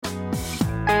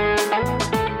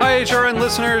HRN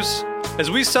listeners.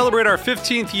 As we celebrate our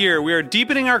 15th year, we are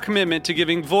deepening our commitment to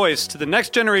giving voice to the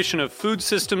next generation of food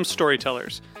systems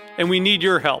storytellers, and we need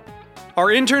your help. Our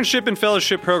internship and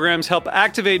fellowship programs help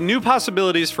activate new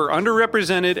possibilities for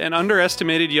underrepresented and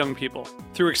underestimated young people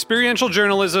through experiential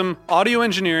journalism, audio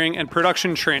engineering, and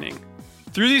production training.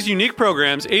 Through these unique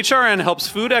programs, HRN helps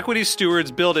food equity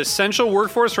stewards build essential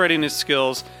workforce readiness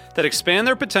skills that expand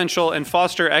their potential and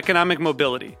foster economic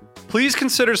mobility. Please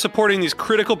consider supporting these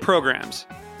critical programs.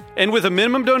 And with a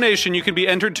minimum donation, you can be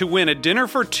entered to win a dinner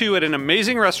for two at an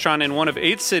amazing restaurant in one of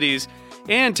 8 cities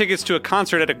and tickets to a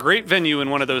concert at a great venue in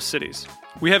one of those cities.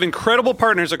 We have incredible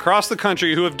partners across the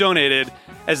country who have donated,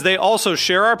 as they also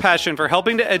share our passion for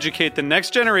helping to educate the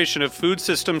next generation of food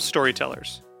systems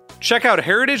storytellers. Check out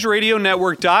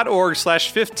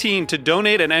heritageradionetwork.org/15 to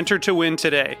donate and enter to win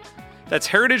today. That's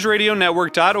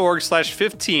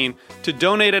heritageradionetwork.org/15 to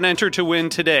donate and enter to win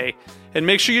today. And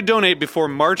make sure you donate before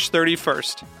March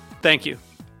 31st. Thank you.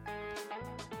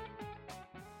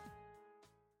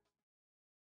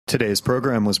 Today's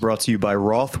program was brought to you by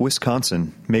Roth,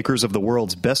 Wisconsin, makers of the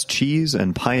world's best cheese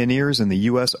and pioneers in the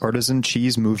U.S. artisan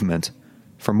cheese movement.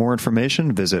 For more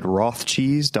information, visit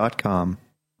rothcheese.com.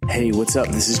 Hey, what's up?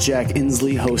 This is Jack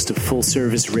Inslee, host of Full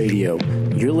Service Radio.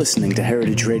 You're listening to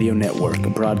Heritage Radio Network,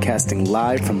 broadcasting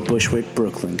live from Bushwick,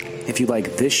 Brooklyn. If you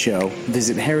like this show,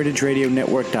 visit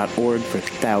heritageradionetwork.org for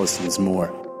thousands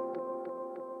more.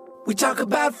 We talk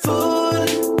about food,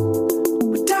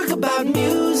 we talk about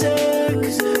music,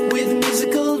 with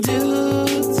musical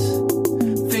dudes.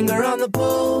 Finger on the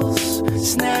pulse,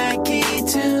 Snacky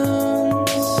Tunes.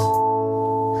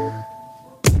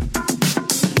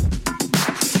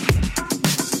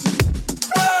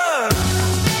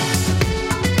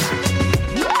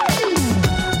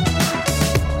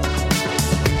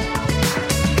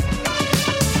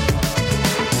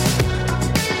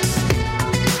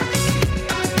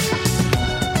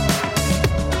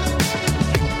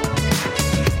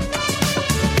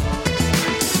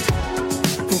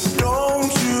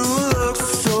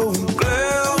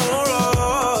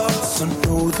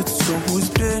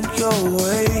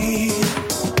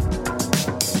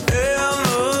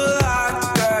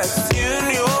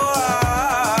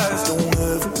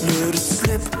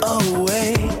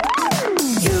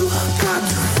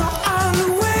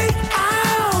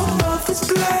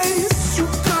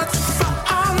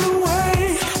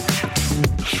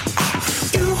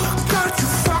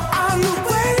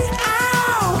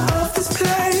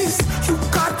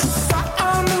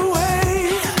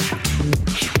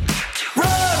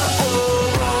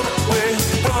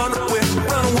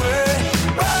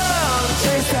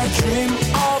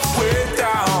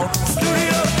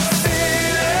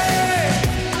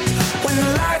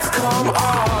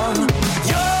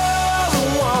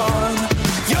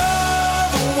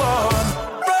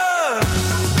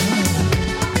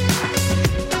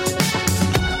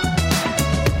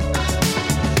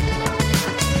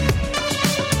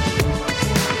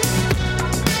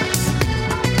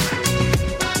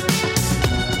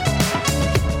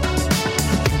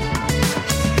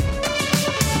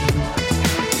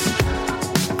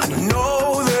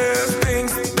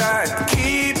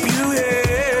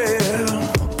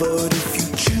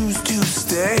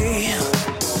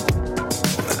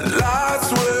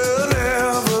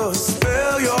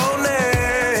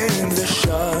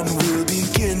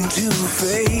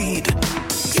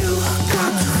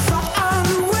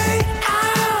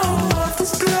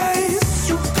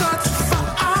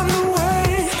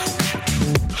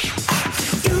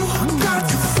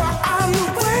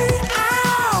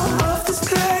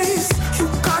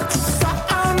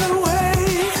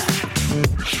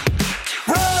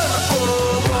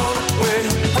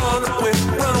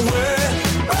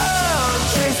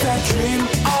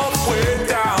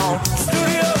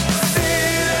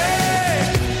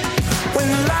 When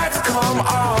the lights come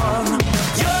on,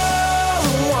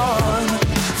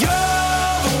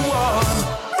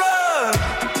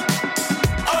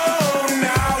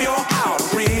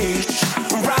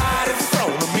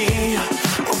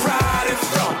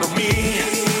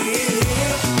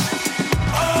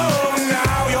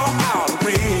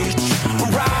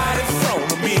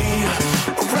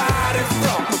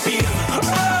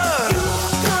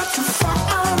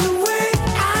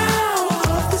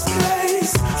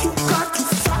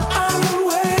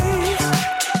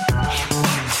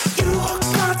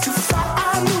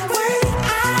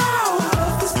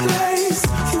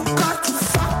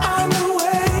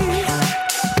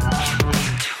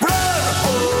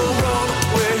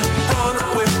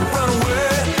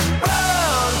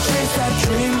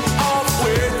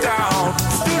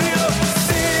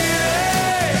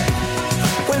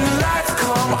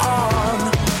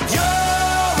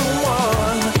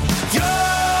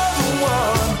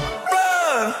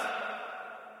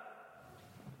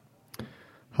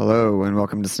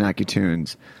 welcome to Snacky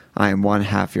Tunes. I am one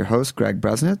half your host, Greg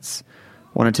Bresnitz.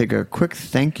 Want to take a quick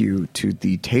thank you to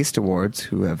the Taste Awards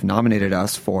who have nominated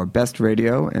us for Best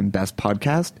Radio and Best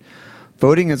Podcast.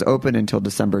 Voting is open until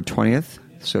December 20th,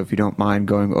 so if you don't mind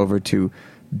going over to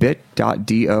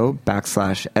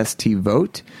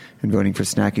bit.do/stvote and voting for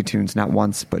Snacky Tunes not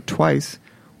once but twice,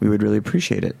 we would really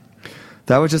appreciate it.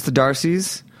 That was just the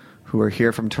Darcys, who are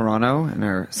here from Toronto and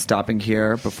are stopping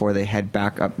here before they head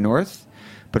back up north.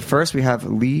 But first we have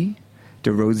Lee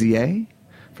Desrosiers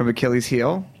from Achilles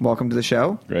Heel. Welcome to the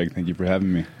show. Greg, thank you for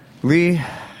having me. Lee, I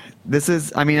think this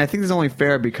is only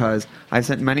fair because I've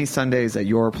spent many Sundays at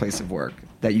your place of work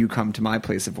that you come to my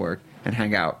place of work and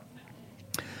hang out.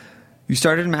 You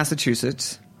started in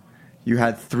Massachusetts. You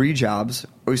had 3 jobs: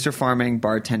 oyster farming,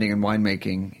 bartending, and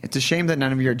winemaking. It's a shame that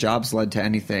none of your jobs led to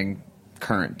anything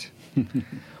current.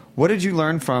 What did you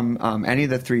learn from any of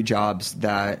the 3 jobs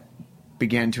that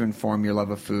began to inform your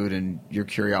love of food and your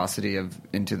curiosity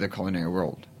into the culinary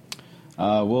world?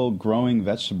 Well, growing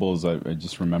vegetables, I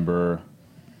just remember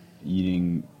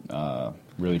eating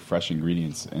really fresh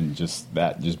ingredients, and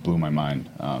that just blew my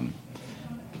mind.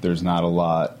 There's not a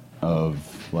lot of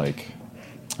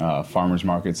farmers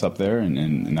markets up there,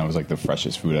 and that was like the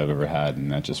freshest food I've ever had,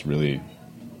 and that just really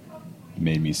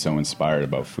made me so inspired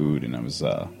about food, and I was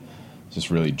just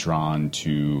really drawn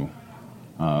to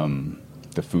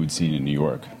the food scene in New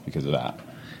York because of that.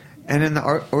 And in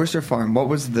the oyster farm, what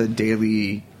was the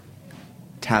daily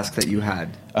task that you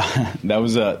had? That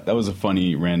was a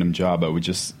funny random job. I would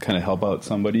just kind of help out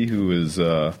somebody who was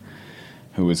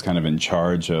kind of in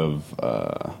charge of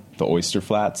the oyster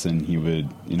flats, and he would,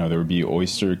 there would be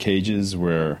oyster cages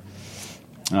where,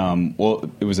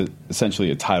 it was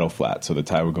essentially a tidal flat, so the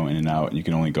tide would go in and out, and you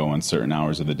can only go on certain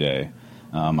hours of the day.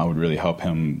 I would really help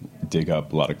him dig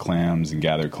up a lot of clams and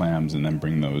gather clams and then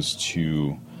bring those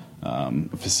to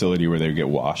a facility where they would get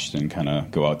washed and kind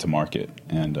of go out to market.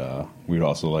 And we would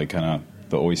also the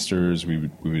oysters, we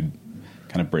would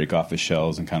kind of break off the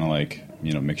shells and kind of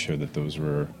make sure that those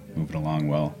were moving along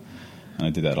well. And I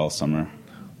did that all summer.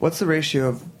 What's the ratio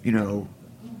of,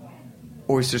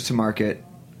 oysters to market,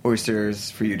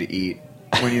 oysters for you to eat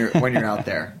when you're out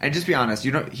there? And just be honest,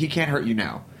 he can't hurt you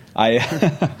now.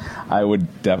 I would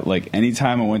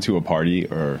anytime I went to a party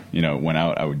or went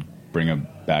out, I would bring a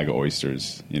bag of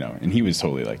oysters, and he was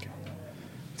totally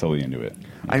into it.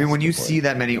 I mean, when you see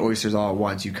that many oysters all at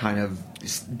once, you kind of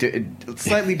it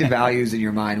slightly devalues in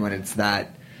your mind when it's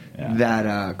that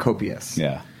copious.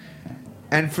 Yeah.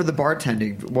 And for the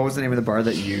bartending, what was the name of the bar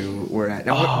that you were at?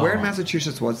 Now, where in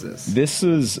Massachusetts was this? This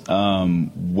is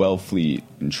Wellfleet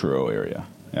in Truro area.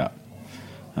 Yeah.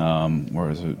 Where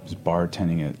was it? It was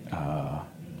bartending at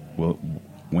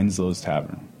Winslow's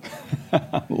Tavern.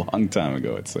 A long time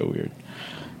ago. It's so weird.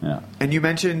 Yeah. And you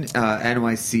mentioned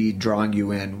NYC drawing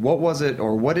you in. What was it,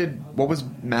 or what was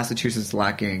Massachusetts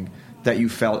lacking that you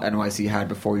felt NYC had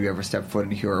before you ever stepped foot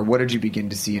in here? Or what did you begin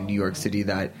to see in New York City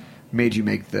that made you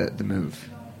make the move?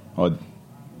 Well,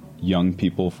 young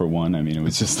people, for one. I mean, it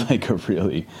was just like a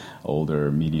really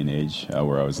older median age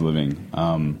where I was living.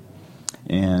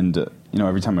 And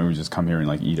every time I would just come here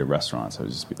and eat at restaurants, I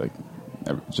would just be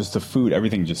just the food,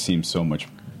 everything just seemed so much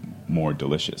more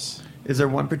delicious. Is there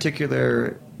one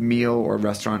particular meal or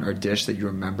restaurant or dish that you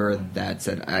remember that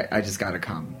said, I just got to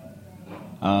come?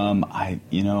 I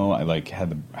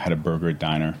had a burger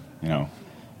diner, and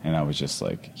that was just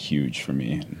huge for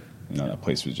me. And, that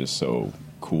place was just so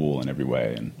cool in every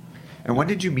way. And when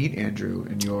did you meet Andrew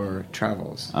in your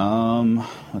travels?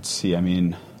 Let's see. I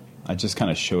mean, I just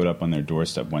kind of showed up on their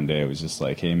doorstep one day. I was just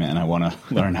like, hey, man, I want to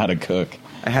learn how to cook.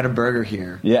 I had a burger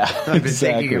here. Yeah, I've been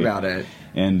thinking about it.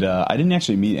 And I didn't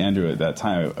actually meet Andrew at that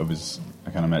time. I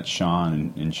kind of met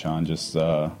Sean, and Sean just,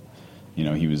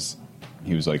 he was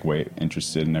way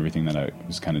interested in everything that I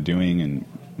was kind of doing, and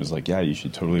was like, yeah, you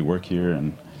should totally work here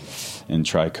and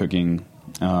try cooking.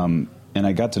 And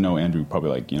I got to know Andrew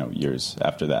probably years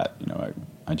after that.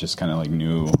 I just kind of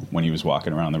knew when he was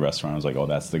walking around the restaurant. I was like, oh,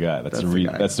 that's the guy. That's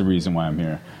the reason why I'm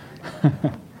here.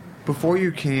 Before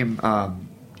you came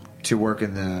to work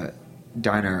in the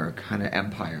diner kind of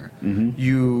empire,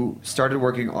 you started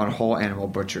working on whole animal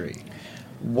butchery.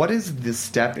 What is the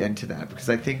step into that? Because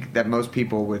I think that most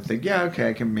people would think, yeah, okay,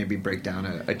 I can maybe break down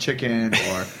a chicken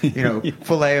or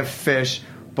fillet of fish.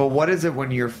 But what is it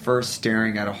when you're first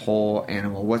staring at a whole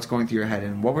animal? What's going through your head,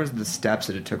 and what were the steps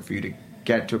that it took for you to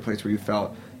get to a place where you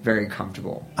felt very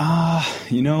comfortable? I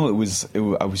was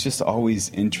just always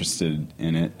interested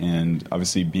in it, and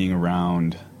obviously being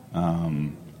around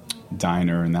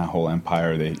Diner and that whole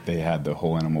empire, they had the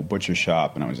whole animal butcher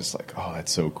shop, and I was just like, oh,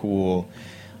 that's so cool.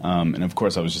 And of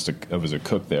course, I was a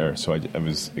cook there, so I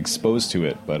was exposed to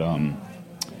it. But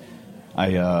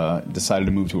I decided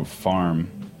to move to a farm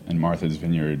in Martha's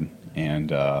Vineyard,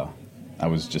 and I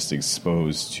was just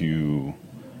exposed to,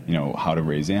 how to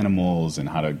raise animals and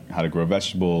how to grow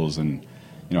vegetables and,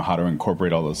 how to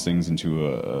incorporate all those things into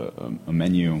a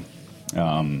menu.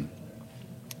 Honestly,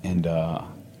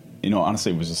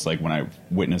 it was just like when I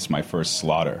witnessed my first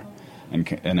slaughter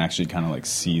and actually kind of like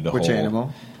see the Which whole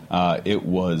animal?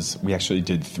 We actually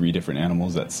did 3 different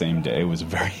animals that same day. It was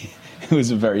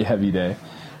a very heavy day.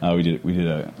 We did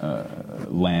a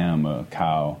lamb, a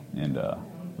cow, and it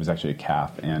was actually a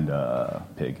calf and a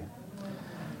pig.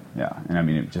 Yeah, and I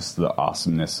mean, just the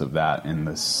awesomeness of that and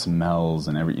the smells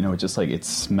and it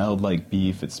smelled like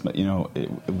beef. It smelled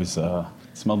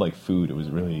like food. It was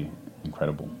really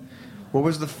incredible. What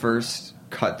was the first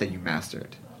cut that you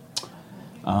mastered?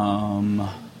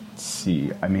 Let's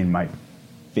see. I mean, my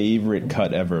favorite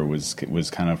cut ever was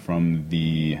kind of from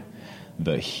the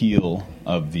heel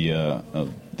of the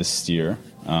steer,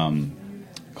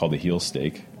 called the heel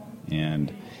steak,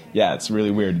 and yeah, it's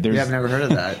really weird. I've never heard of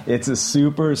that. It's a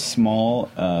super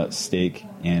small steak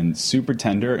and super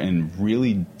tender and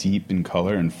really deep in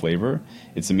color and flavor.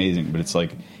 It's amazing, but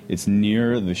it's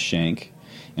near the shank,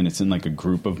 and it's in like a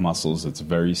group of muscles. It's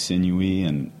very sinewy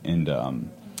and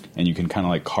you can kind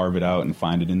of like carve it out and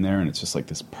find it in there, and it's just like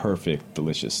this perfect,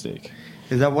 delicious steak.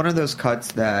 Is that one of those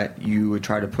cuts that you would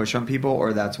try to push on people,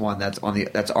 or that's one that's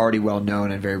that's already well known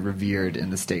and very revered in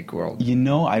the steak world?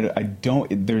 I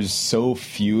don't. There's so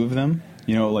few of them.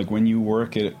 Like when you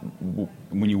work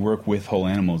with whole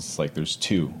animals, it's like there's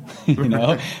 2.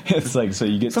 It's like so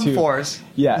you get some 2. 4s.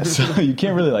 Yeah, so you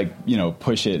can't really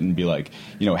push it and be like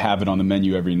have it on the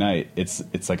menu every night.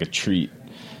 It's like a treat.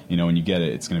 When you get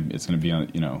it, it's gonna be on.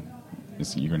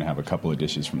 You're gonna have a couple of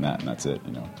dishes from that, and that's it.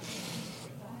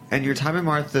 And your time at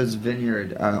Martha's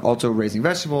Vineyard, also raising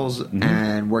vegetables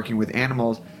and working with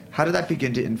animals, how did that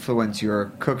begin to influence your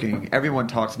cooking? Everyone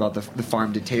talks about the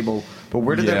farm to table, but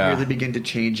where did that really begin to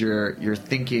change your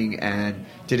thinking, and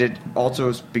did it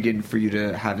also begin for you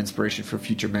to have inspiration for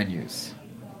future menus?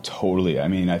 Totally. I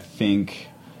mean, I think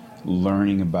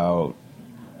learning about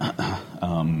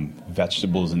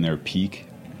vegetables in their peak,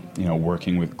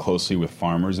 working closely with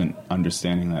farmers and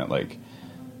understanding that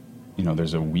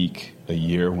there's a week, a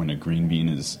year when a green bean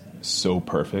is so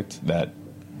perfect that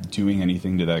doing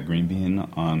anything to that green bean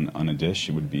on a dish,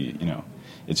 it would be,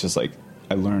 it's just like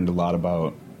I learned a lot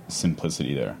about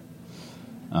simplicity there.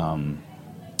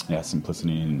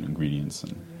 Simplicity in ingredients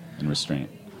and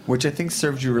restraint. Which I think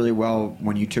served you really well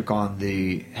when you took on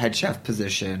the head chef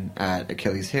position at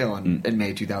Achilles Heel in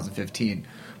May 2015,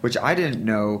 which I didn't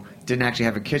know didn't actually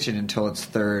have a kitchen until its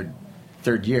third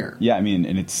year. Yeah, I mean,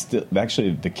 and it's still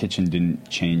actually the kitchen didn't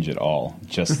change at all.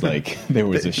 Just like there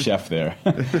was a chef there,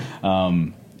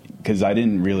 because I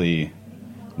didn't really,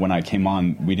 when I came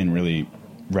on, we didn't really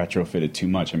retrofit it too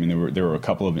much. I mean, there were a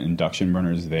couple of induction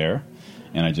burners there,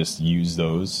 and I just used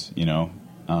those, But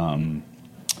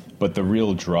the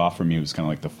real draw for me was kind of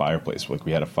like the fireplace. Like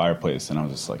we had a fireplace, and I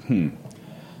was just like, And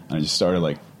I just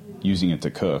started using it to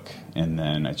cook, and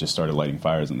then I just started lighting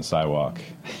fires on the sidewalk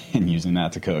and using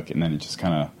that to cook, and then it just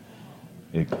kind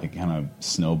of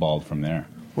snowballed from there.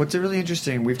 What's really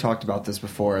interesting, we've talked about this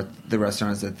before at the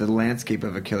restaurant, is that the landscape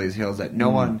of Achilles Heel is that no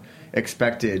one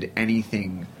expected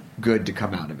anything good to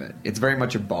come out of it. It's very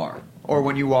much a bar. Or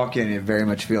when you walk in, it very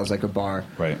much feels like a bar.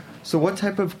 Right. So what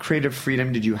type of creative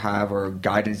freedom did you have, or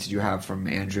guidance did you have from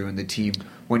Andrew and the team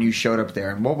when you showed up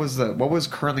there? And what was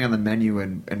currently on the menu,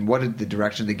 and what did the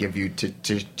direction they give you to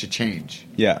change?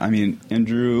 Yeah, I mean,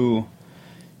 Andrew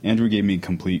gave me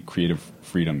complete creative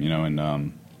freedom,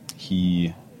 and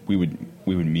we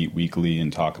would meet weekly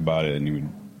and talk about it, and he would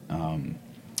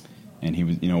and he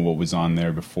was, what was on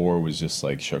there before was just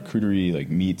like charcuterie, like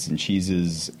meats and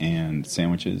cheeses and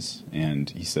sandwiches. And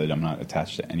he said, I'm not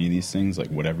attached to any of these things. Like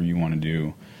whatever you want to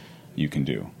do, you can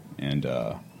do. And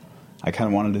I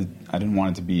didn't want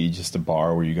it to be just a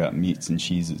bar where you got meats and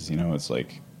cheeses. It's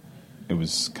like, it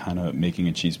was kind of making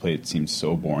a cheese plate seemed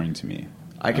so boring to me.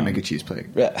 I can make a cheese plate.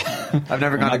 Yeah. I've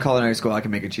never gone to culinary school. I can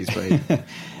make a cheese plate.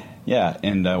 Yeah,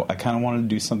 and I kind of wanted to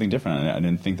do something different. I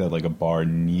didn't think that like a bar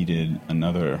needed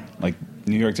another, like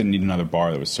New York didn't need another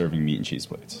bar that was serving meat and cheese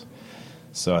plates.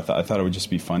 So I thought it would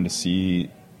just be fun to see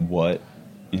what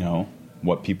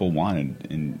people wanted,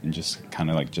 and just kind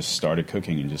of like just started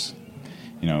cooking and just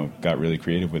got really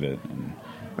creative with it.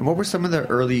 And what were some of the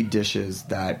early dishes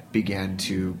that began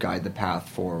to guide the path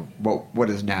for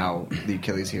what is now the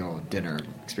Achilles Heel dinner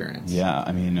experience? Yeah,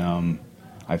 I mean,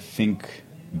 I think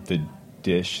the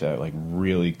dish that like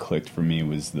really clicked for me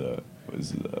was the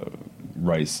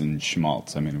rice and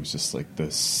schmaltz. I mean, it was just like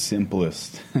the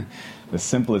simplest, the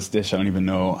simplest dish. I don't even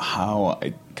know how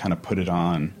I kind of put it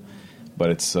on, but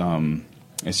it's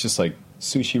just like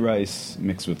sushi rice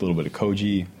mixed with a little bit of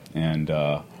koji, and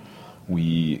at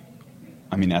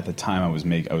the time I was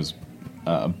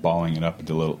balling it up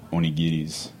into little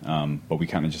onigiris, but we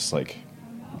kind of just like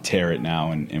tear it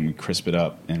now and we crisp it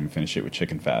up and we finish it with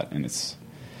chicken fat, and it's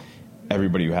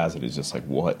everybody who has it is just like,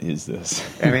 what is this?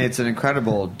 I mean, it's an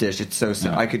incredible dish. It's so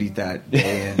simple. I could eat that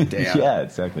day in, day out. Yeah,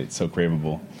 exactly. It's so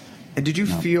craveable. And did you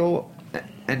feel,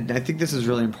 and I think this is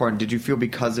really important, did you feel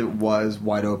because it was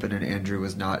wide open and Andrew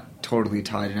was not totally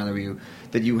tied in other you,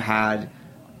 that you had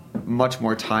much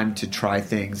more time to try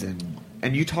things?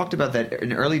 And you talked about that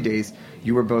in early days,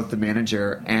 you were both the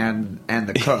manager and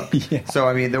the cook. Yeah. So,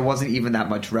 I mean, there wasn't even that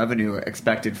much revenue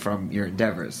expected from your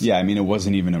endeavors. Yeah, I mean, it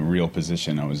wasn't even a real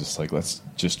position. I was just like, let's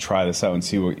just try this out and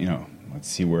see what, let's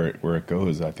see where it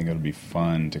goes. I think it'll be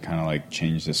fun to kind of like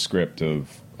change the script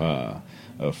of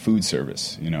food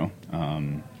service, I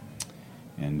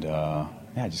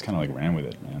just kind of like ran with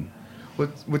it, man.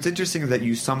 What's interesting is that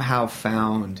you somehow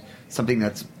found something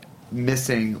that's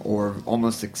missing or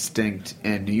almost extinct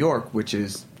in New York, which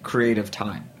is creative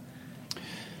time.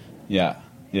 Yeah.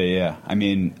 I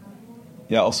mean,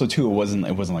 also too, it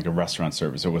wasn't like a restaurant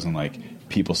service. It wasn't like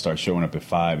people start showing up at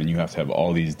 5 and you have to have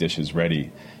all these dishes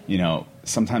ready.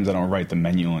 Sometimes I don't write the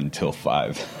menu until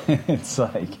 5. It's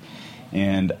like,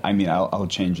 and I mean, I'll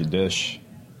change a dish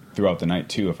throughout the night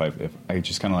too. If I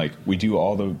just kind of like, we do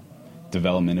all the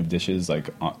development of dishes like,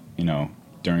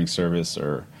 during service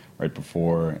or right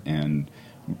before, and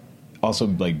also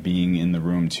like being in the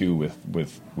room too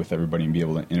with everybody and be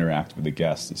able to interact with the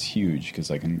guests is huge,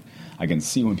 because I can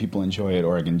see when people enjoy it,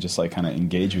 or I can just like kind of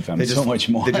engage with them so much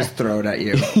more. They just throw it at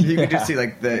you. You can just see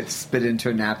like the spit into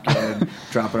a napkin,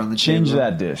 drop it on the table. Change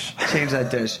that dish.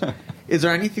 Is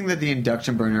there anything that the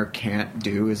induction burner can't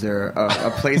do? Is there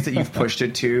a place that you've pushed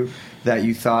it to that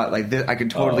you thought, like, I can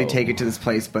totally take it to this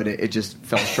place, but it just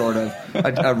fell short of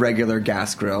a regular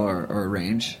gas grill or a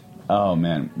range? Oh,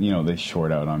 man. They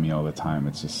short out on me all the time.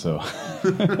 It's just so...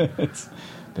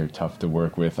 they're tough to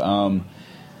work with. I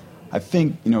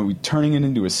think, turning it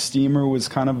into a steamer was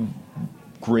kind of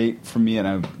great for me, and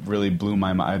I really blew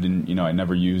my mind. I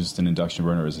never used an induction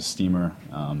burner as a steamer.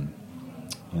 And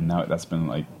now that's been,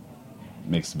 like,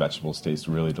 makes the vegetables taste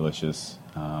really delicious.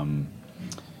 But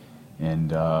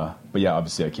yeah,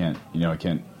 obviously I can't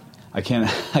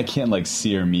like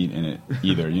sear meat in it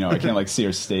either. I can't like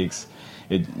sear steaks.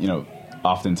 It,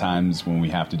 oftentimes when we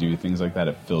have to do things like that,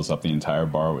 it fills up the entire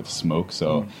bar with smoke.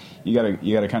 So you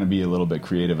gotta kind of be a little bit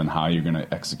creative in how you're gonna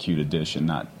execute a dish, and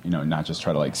not just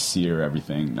try to like sear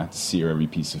everything, not sear every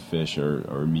piece of fish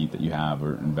or meat that you have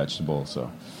or vegetable.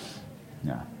 So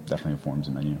yeah, definitely informs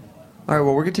the menu. All right,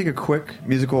 well, we're going to take a quick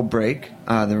musical break.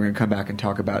 Then we're going to come back and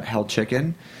talk about Hell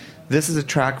Chicken. This is a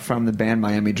track from the band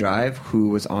Miami Drive, who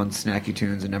was on Snacky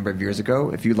Tunes a number of years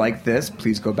ago. If you like this,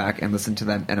 please go back and listen to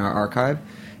them in our archive.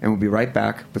 And we'll be right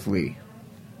back with Lee.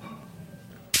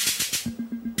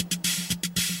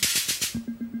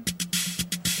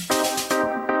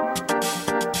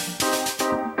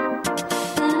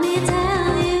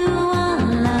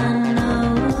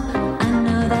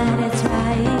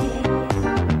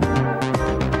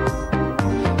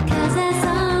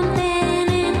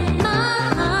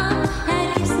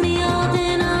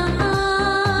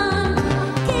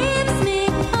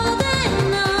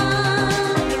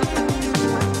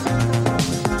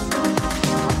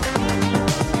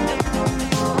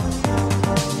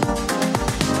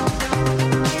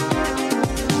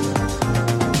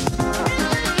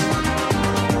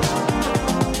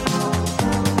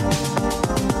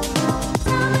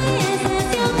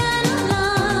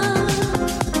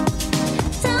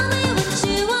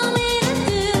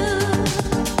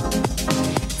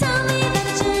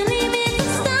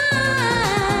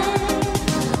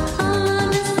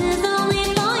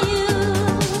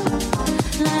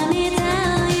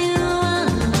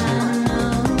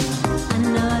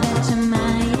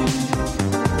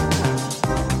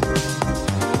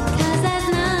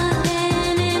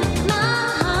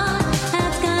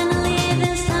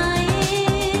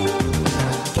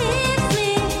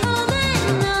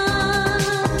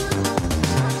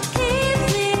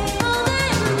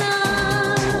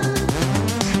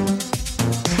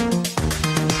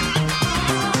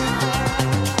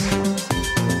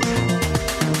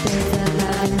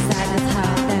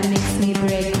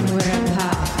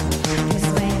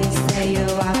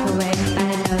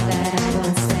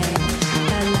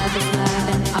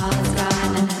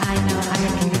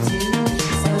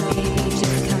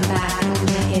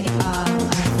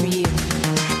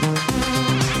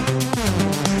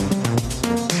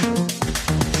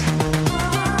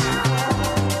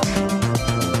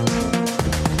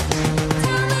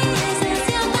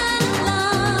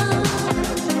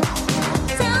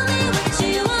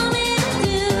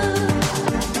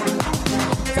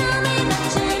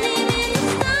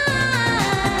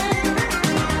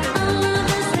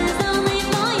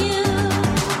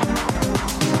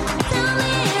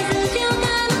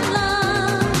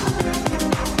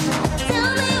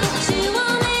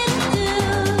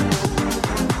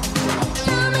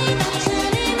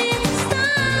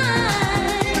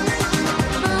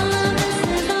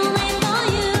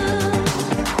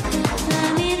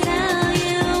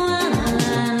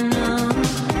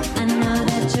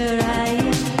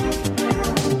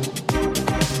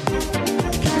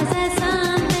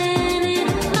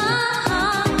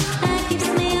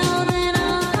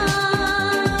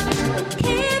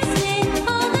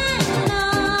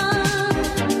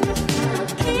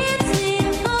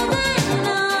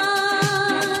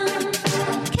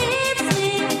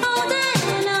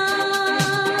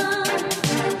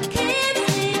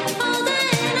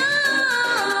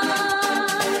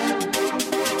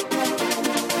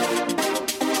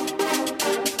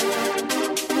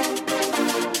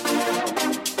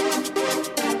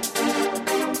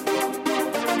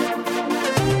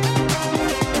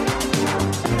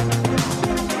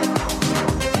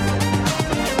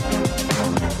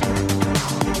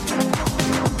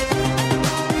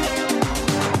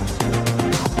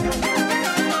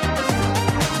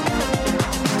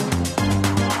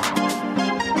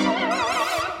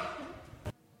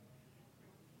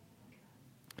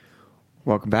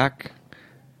 Welcome back.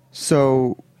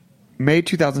 So, May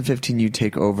 2015, you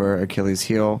take over Achilles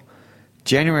Heel.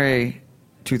 January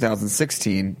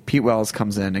 2016, Pete Wells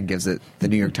comes in and gives it the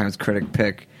New York Times critic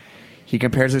pick. He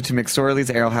compares it to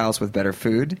McSorley's Ale House with better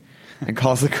food and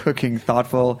calls the cooking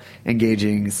thoughtful,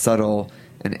 engaging, subtle,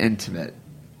 and intimate.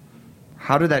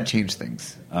 How did that change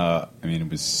things? I mean, it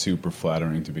was super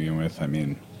flattering to begin with. I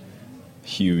mean,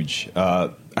 huge.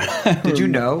 Did you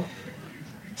know?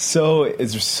 So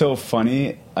it's so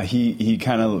funny. He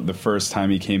kind of, the first time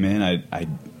he came in, I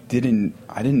didn't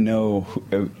know.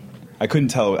 I couldn't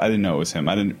tell. I didn't know it was him.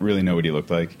 I didn't really know what he looked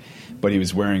like, but he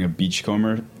was wearing a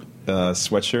Beachcomber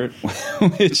sweatshirt,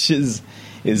 which is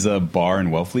a bar in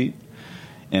Wellfleet,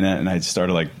 and I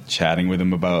started like chatting with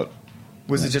him about.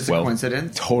 Was it just a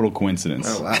coincidence? Total coincidence.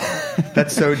 Oh wow,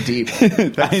 that's so deep.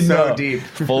 That's so deep.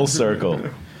 Full circle.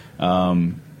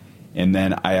 And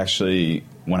then I actually,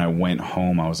 when I went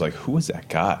home, I was like, "Who was that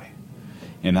guy?"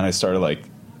 And then I started like,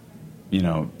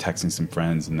 texting some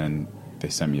friends, and then they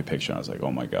sent me a picture. And I was like,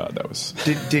 "Oh my god, that was."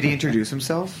 Did he introduce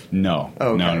himself? No.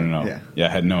 Oh, okay. No. Yeah, I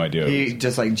had no idea. He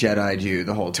just like Jedi'd you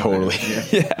the whole time. Totally.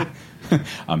 Yeah.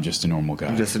 I'm just a normal guy.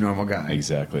 I'm just a normal guy.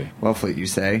 Exactly. Wellfleet, you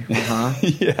say? Huh?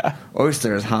 Yeah.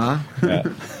 Oysters, huh? Yeah.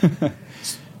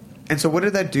 And so what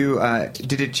did that do?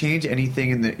 Did it change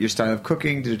anything in your style of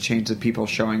cooking? Did it change the people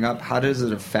showing up? How does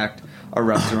it affect a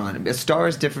restaurant? A star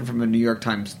is different from a New York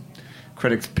Times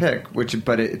critic's pick,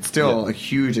 but it's still a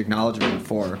huge acknowledgement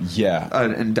for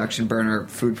an induction burner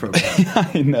food program.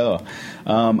 I know.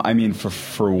 I mean,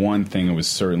 for one thing, it was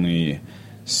certainly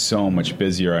so much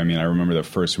busier. I mean, I remember the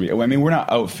first week. I mean, we're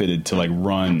not outfitted to like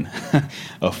run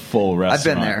a full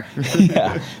restaurant. I've been there.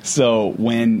 Yeah. So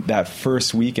when that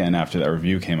first weekend after that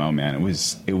review came out, man, it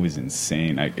was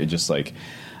insane. I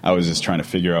was just trying to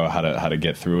figure out how to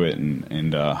get through it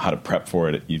and how to prep for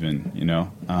it even,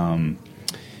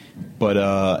 But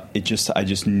I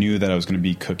just knew that I was going to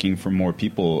be cooking for more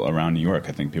people around New York.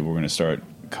 I think people were going to start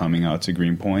coming out to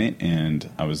Greenpoint, and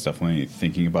I was definitely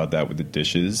thinking about that with the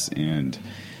dishes. And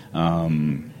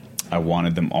I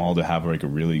wanted them all to have like a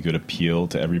really good appeal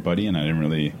to everybody. And I didn't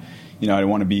really, I didn't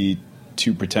want to be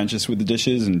too pretentious with the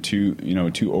dishes and too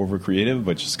over creative,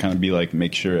 but just kind of be like,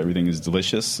 make sure everything is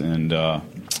delicious. And yeah,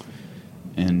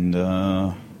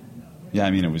 I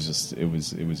mean, it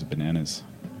was bananas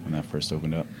when that first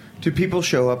opened up. Do people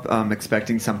show up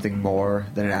expecting something more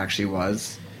than it actually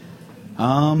was?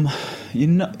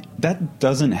 That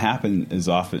doesn't happen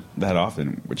that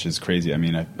often, which is crazy. I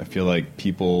mean, I feel like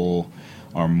people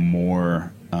are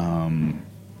more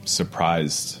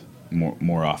surprised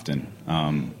more often.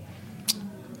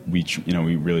 We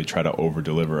really try to over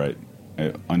deliver.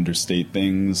 I understate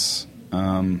things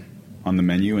on the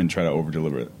menu and try to over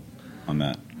deliver it on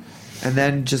that. And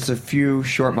then just a few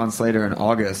short months later in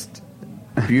August,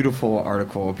 a beautiful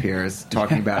article appears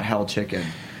talking about Hell Chicken.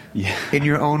 Yeah. In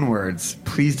your own words,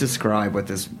 please describe what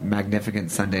this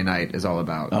magnificent Sunday night is all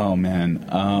about. Oh, man.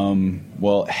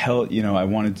 Well, I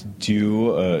wanted to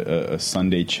do a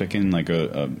Sunday chicken, like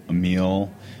a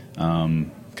meal,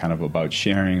 kind of about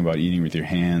sharing, about eating with your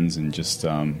hands, and just...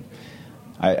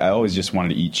 I always just wanted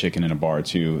to eat chicken in a bar,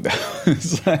 too.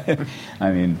 It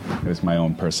was my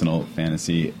own personal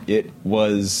fantasy. It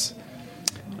was...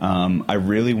 I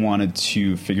really wanted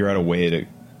to figure out a way to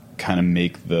kind of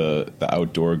make the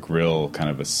outdoor grill kind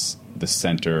of the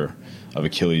center of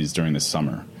Achilles during the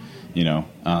summer,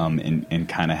 and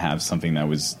kind of have something that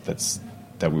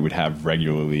we would have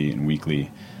regularly and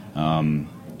weekly,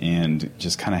 and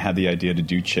just kind of had the idea to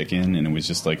do chicken, and it was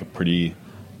just like a pretty,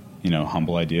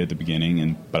 humble idea at the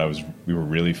beginning, but we were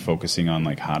really focusing on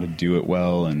like how to do it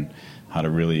well and how to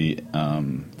really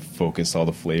focus all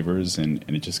the flavors, and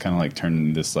it just kind of like turned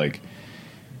into this like,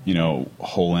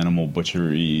 whole animal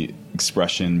butchery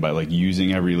expression by like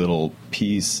using every little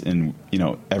piece, and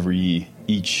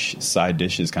each side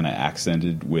dish is kind of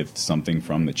accented with something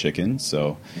from the chicken.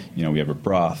 So we have a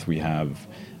broth, we have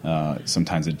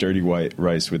sometimes a dirty white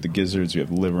rice with the gizzards, we have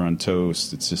liver on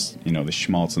toast. It's just the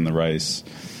schmaltz and the rice,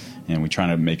 and we try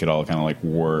to make it all kind of like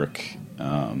work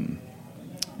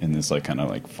in this like kind of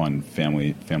like fun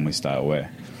family style way.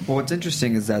 Well, what's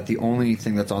interesting is that the only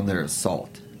thing that's on there is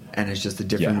salt. And it's just the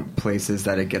different places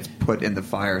that it gets put in the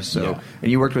fire. So,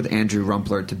 and you worked with Andrew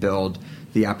Rumpler to build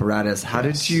the apparatus. How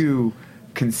did you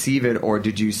conceive it, or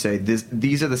did you say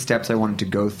these are the steps I wanted to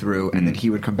go through, and then he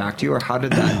would come back to you, or how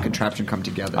did that contraption come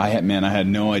together? I had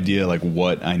no idea like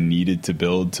what I needed to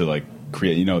build to like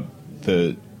create.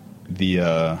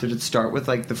 Did it start with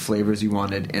like the flavors you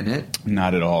wanted in it?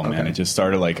 Not at all, man. It just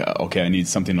started like, okay, I need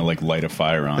something to like light a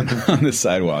fire on the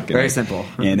sidewalk. Very simple.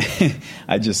 And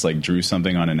I just like drew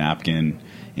something on a napkin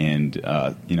and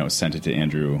sent it to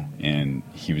Andrew, and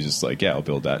he was just like, yeah, I'll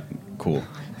build that. Cool.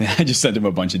 I just sent him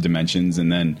a bunch of dimensions,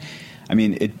 and then, I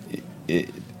mean,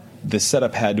 the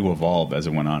setup had to evolve as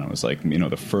it went on. It was like,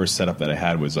 the first setup that I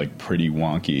had was like pretty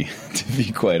wonky, to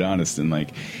be quite honest. And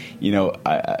like,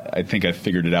 I think I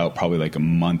figured it out probably like a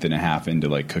month and a half into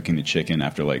like cooking the chicken,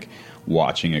 after like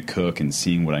watching it cook and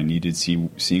seeing what I needed,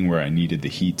 seeing where I needed the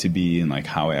heat to be, and like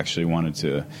how I actually wanted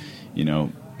to,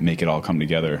 make it all come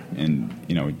together. And,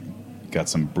 got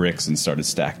some bricks and started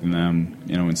stacking them,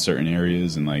 in certain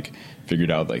areas, and like figured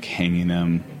out like hanging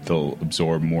them, they'll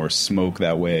absorb more smoke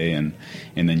that way, and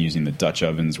then using the Dutch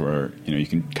ovens where, you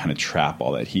can kind of trap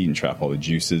all that heat and trap all the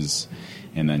juices,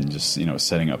 and then just,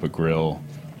 setting up a grill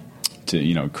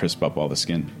to, crisp up all the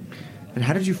skin. And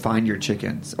how did you find your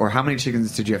chickens? Or how many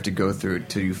chickens did you have to go through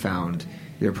till you found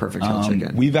your perfect hell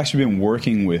chicken? We've actually been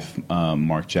working with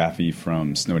Mark Jaffe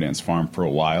from Snowdance Farm for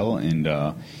a while,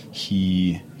 and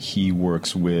he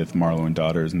works with Marlowe and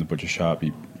Daughters in the butcher shop.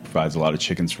 He provides a lot of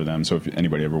chickens for them, so if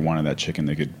anybody ever wanted that chicken,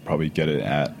 they could probably get it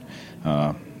at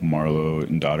Marlowe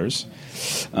and Daughters.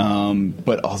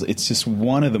 But also, it's just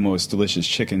one of the most delicious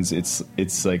chickens.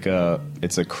 It's like a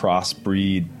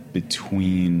crossbreed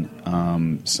between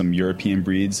some European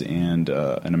breeds and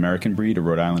an American breed, a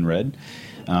Rhode Island Red.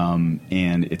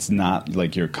 And it's not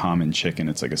like your common chicken.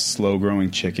 It's like a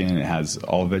slow-growing chicken. It has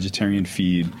all vegetarian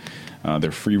feed.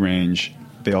 They're free range.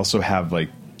 They also have like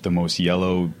the most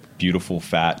yellow, beautiful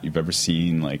fat you've ever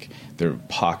seen. Like, there are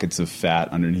pockets of fat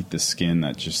underneath the skin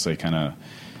that just like kind of,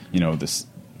 this,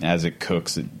 as it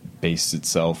cooks, it bastes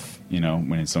itself,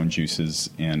 when its own juices.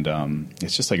 And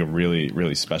it's just like a really,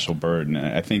 really special bird. And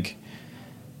I think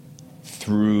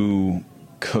through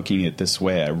cooking it this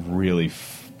way, I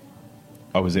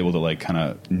was able to like kind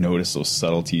of notice those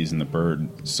subtleties in the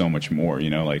bird so much more,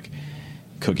 like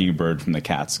cooking a bird from the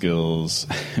Catskills,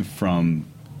 from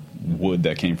wood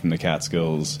that came from the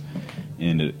Catskills,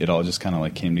 and it all just kind of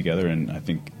like came together. And I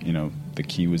think, the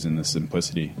key was in the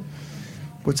simplicity.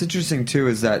 What's interesting too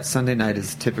is that Sunday night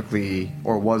is typically,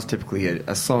 or was typically,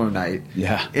 a slow night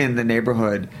in the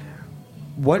neighborhood.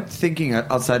 What thinking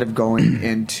outside of going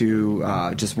into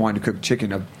just wanting to cook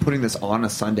chicken, of putting this on a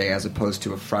Sunday as opposed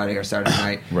to a Friday or Saturday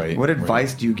night? Right. What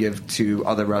advice do you give to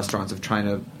other restaurants of trying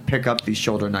to pick up these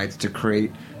shoulder nights to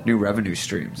create new revenue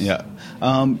streams? Yeah.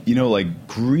 Like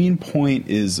Greenpoint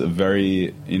is a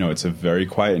very, it's a very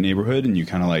quiet neighborhood, and you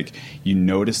kind of like, you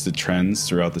notice the trends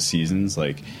throughout the seasons.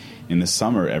 Like in the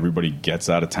summer, everybody gets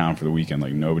out of town for the weekend.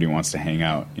 Like nobody wants to hang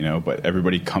out, but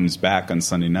everybody comes back on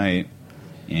Sunday night.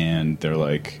 And they're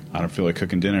like, I don't feel like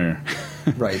cooking dinner.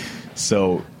 Right.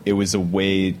 So it was a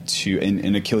way to,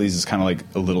 and Achilles is kind of like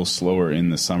a little slower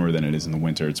in the summer than it is in the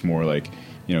winter. It's more like,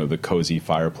 the cozy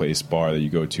fireplace bar that you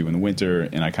go to in the winter.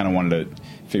 And I kind of wanted to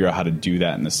figure out how to do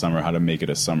that in the summer, how to make it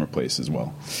a summer place as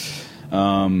well. Just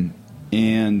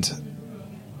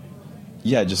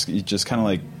kind of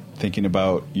like thinking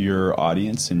about your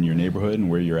audience and your neighborhood and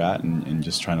where you're at, and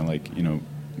just trying to like,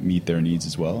 meet their needs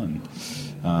as well. And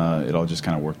it all just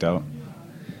kind of worked out.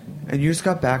 And you just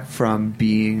got back from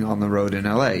being on the road in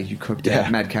LA. You cooked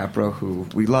at Mad Capro, who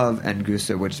we love, and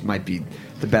Gusta, which might be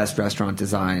the best restaurant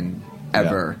design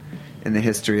ever in the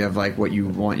history of like what you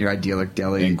want your idyllic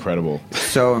deli. Incredible.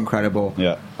 So incredible.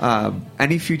 Yeah.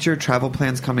 Any future travel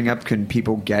plans coming up? Can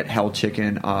people get Hell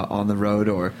Chicken on the road,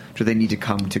 or do they need to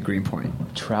come to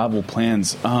Greenpoint? Travel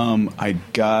plans. I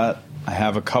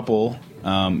have a couple.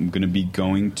 I'm going to be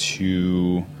going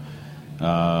to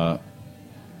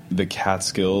the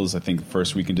Catskills, I think,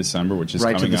 first week in December, which is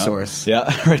right coming to the up. source.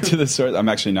 Yeah, right to the source. I'm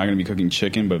actually not going to be cooking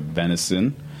chicken, but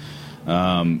venison.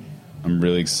 I'm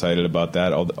really excited about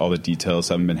that. All the details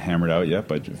haven't been hammered out yet,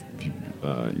 but if you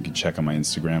can check on my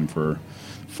Instagram for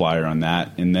flyer on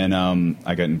that. And then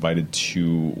I got invited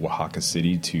to Oaxaca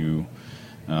City to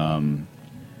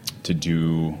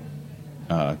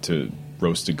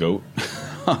roast a goat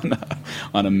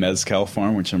on a mezcal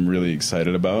farm, which I'm really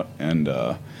excited about. And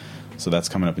so that's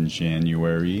coming up in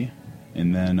January.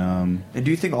 And then and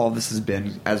do you think all of this has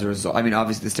been as a result? I mean,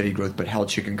 obviously the steady growth, but Hell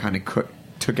Chicken kind of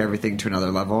took everything to another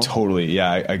level. Totally,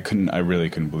 yeah. I really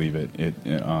couldn't believe it.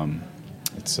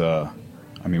 It's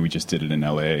I mean, we just did it in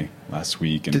LA last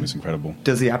week, and it was incredible.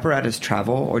 Does the apparatus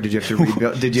travel, or did you have to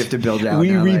rebuild? Did you have to build it out?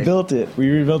 We rebuilt it.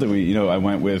 I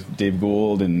went with Dave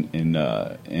Gould and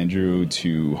Andrew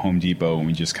to Home Depot, and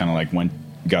we just kind of like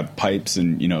got pipes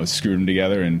and screwed them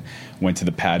together, and went to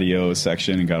the patio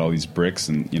section and got all these bricks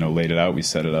and laid it out. We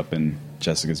set it up in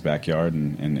Jessica's backyard,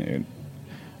 and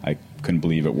I couldn't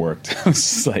believe it worked. I was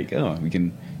just like, oh, we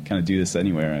can kind of do this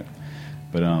anywhere.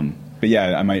 But But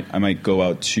yeah, I might go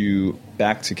out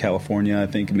back to California. I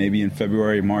think maybe in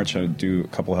February, March. I'll do a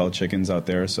couple Hell Chickens out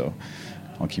there. So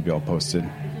I'll keep you all posted.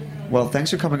 Well,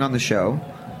 thanks for coming on the show.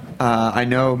 I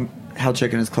know Hell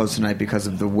Chicken is closed tonight because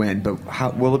of the wind,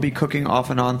 but will it be cooking off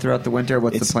and on throughout the winter?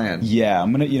 What's the plan? Yeah,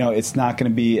 I'm gonna. It's not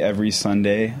gonna be every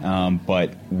Sunday,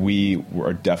 but we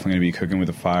are definitely gonna be cooking with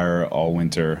a fire all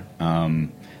winter. I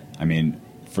mean,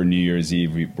 for New Year's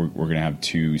Eve, we're gonna have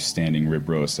 2 standing rib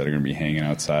roasts that are gonna be hanging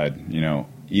outside.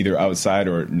 Either outside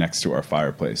or next to our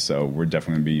fireplace. So we're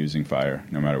definitely gonna be using fire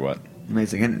no matter what.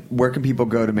 Amazing. And where can people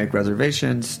go to make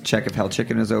reservations? Check if Hell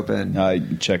Chicken is open?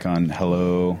 Check on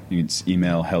Hello. You can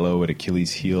email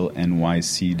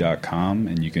hello@AchillesHeelNYC.com,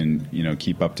 and you can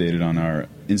keep updated on our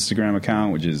Instagram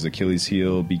account, which is Achilles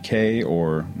Heel BK,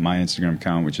 or my Instagram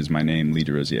account, which is my name, Lee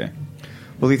Desrosiers.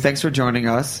 Well, Lee, thanks for joining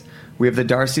us. We have the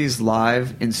Darcys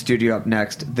live in studio up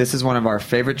next. This is one of our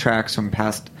favorite tracks from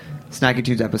past Snacky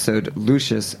Tunes episode,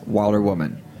 Lucius, Wilder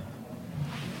Woman.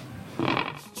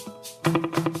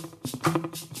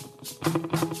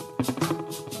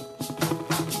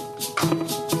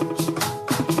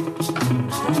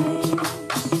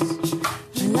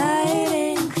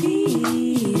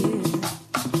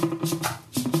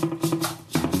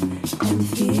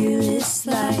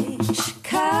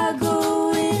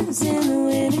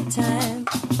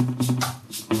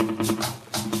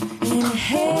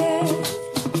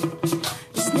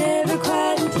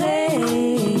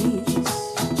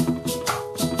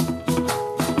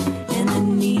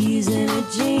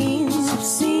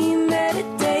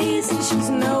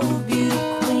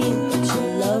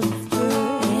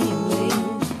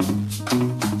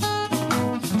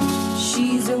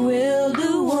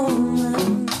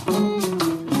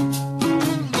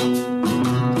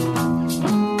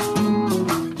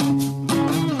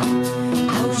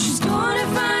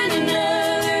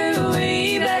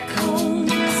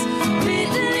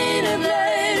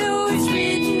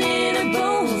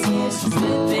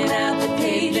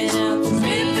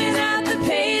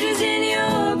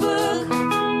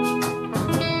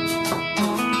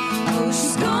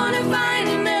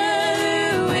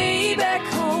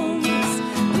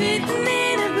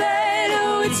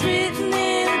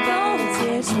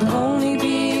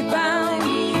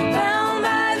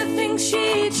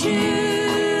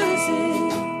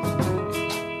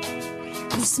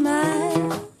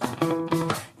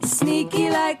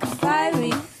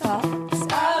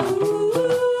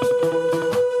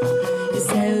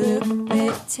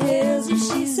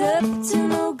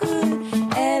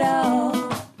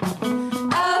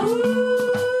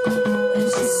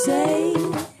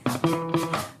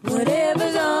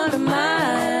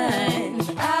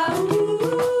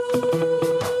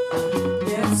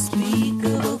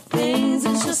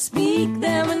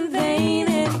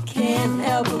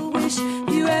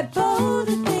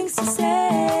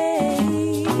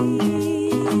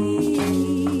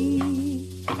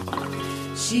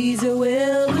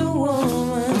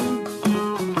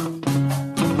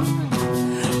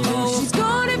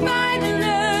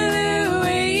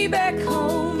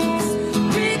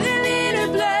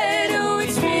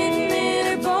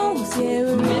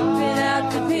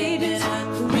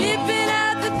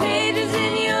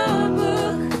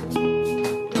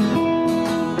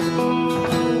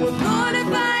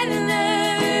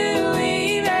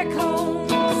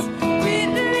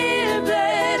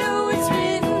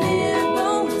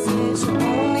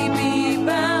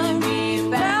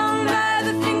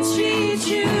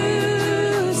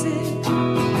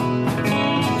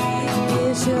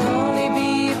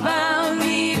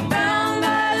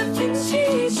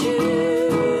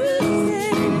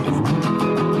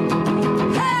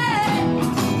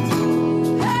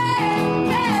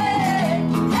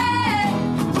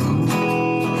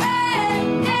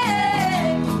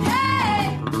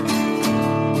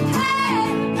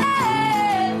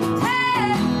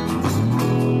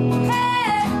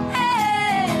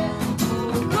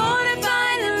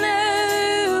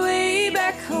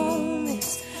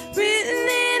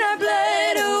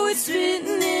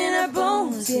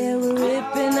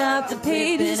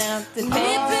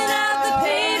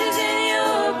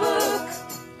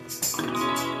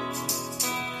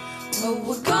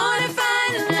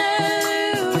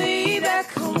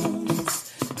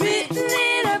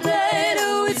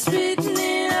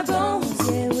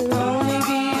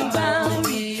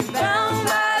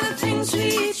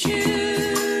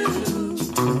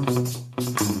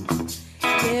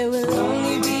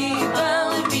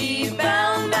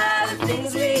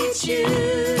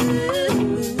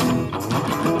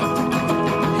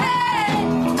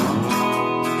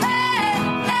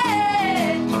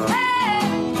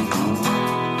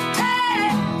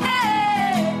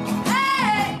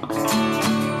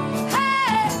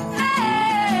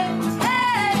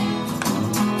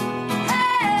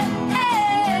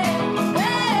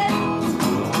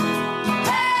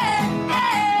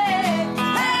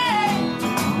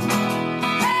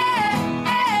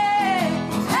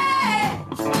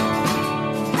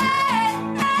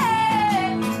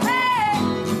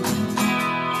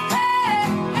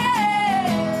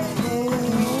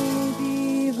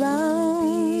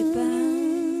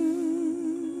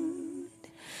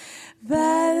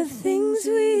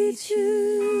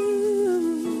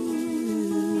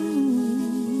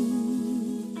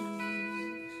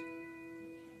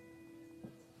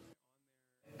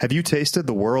 Have you tasted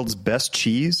the world's best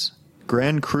cheese?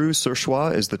 Grand Cru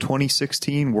Surchoix is the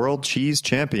 2016 World Cheese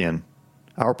Champion.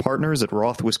 Our partners at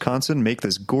Roth, Wisconsin make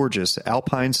this gorgeous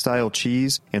Alpine-style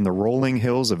cheese in the rolling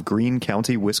hills of Greene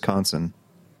County, Wisconsin.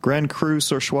 Grand Cru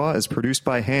Surchoix is produced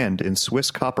by hand in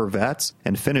Swiss copper vats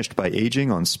and finished by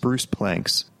aging on spruce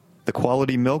planks. The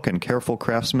quality milk and careful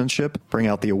craftsmanship bring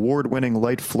out the award-winning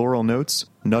light floral notes,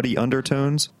 nutty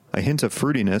undertones, a hint of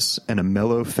fruitiness, and a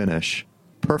mellow finish.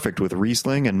 Perfect with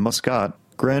Riesling and Muscat,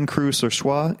 Grand Cru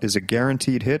Surchoix is a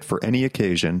guaranteed hit for any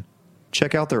occasion.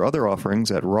 Check out their other offerings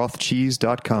at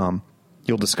rothcheese.com.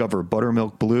 You'll discover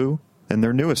Buttermilk Blue and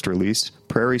their newest release,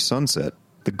 Prairie Sunset,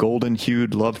 the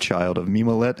golden-hued love child of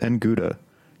Mimolette and Gouda.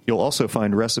 You'll also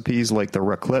find recipes like the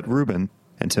raclette Reuben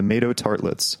and tomato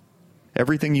tartlets.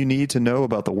 Everything you need to know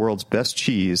about the world's best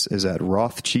cheese is at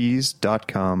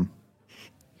rothcheese.com.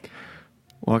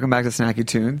 Welcome back to Snacky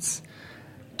Tunes.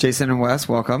 Jason and Wes,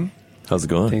 welcome. How's it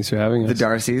going? Thanks for having us. The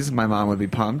Darcys, my mom would be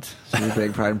pumped. She's a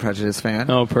big Pride and Prejudice fan.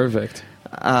 Oh, perfect.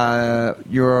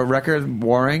 Your record,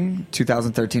 Warring,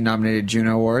 2013 nominated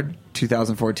Juno Award,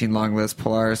 2014 Long List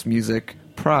Polaris Music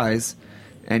Prize,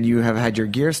 and you have had your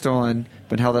gear stolen,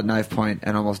 been held at knife point,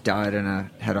 and almost died in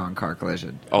a head-on car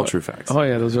collision. All true facts. Oh,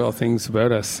 yeah, those are all things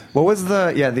about us. What was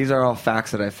the... Yeah, these are all facts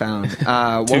that I found.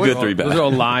 Two good, three bad. Those are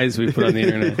all lies we put on the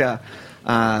internet. Yeah.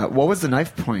 What was the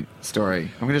knife point story?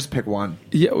 I'm going to just pick one.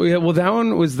 Yeah, well, that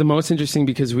one was the most interesting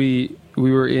because we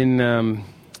were in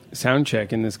sound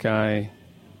check, and this guy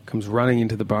comes running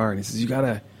into the bar, and he says, "You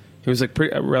gotta." It was like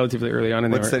relatively early on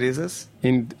in What city is this?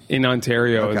 In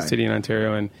Ontario, Okay. a city in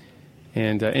Ontario,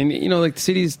 and you know, like the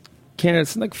city's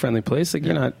Canada's like a friendly place. Like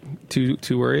you're not too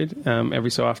worried. Every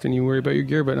so often you worry about your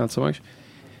gear, but not so much.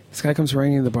 This guy comes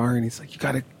running into the bar, and he's like, "You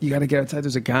gotta get outside.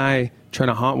 There's a guy trying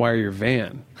to hotwire your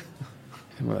van."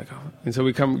 And we're like, oh. And so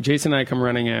Jason and I come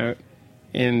running out,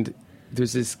 and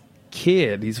there's this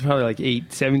kid. He's probably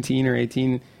like 17 or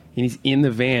 18, and he's in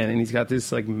the van, and he's got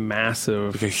this like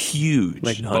massive, Like a huge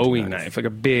like Bowie knife, like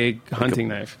a big hunting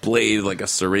knife, blade, like a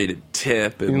serrated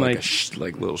tip, and like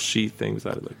like little sheath things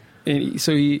out of it. And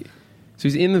so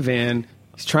he's in the van.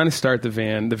 He's trying to start the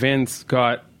van. The van's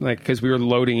got like because we were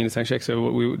loading in a sound check,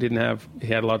 so we didn't have. He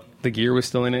had a lot. The gear was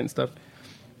still in it and stuff,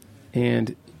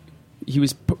 and he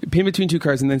was pinned between two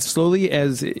cars, and then slowly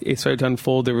as it started to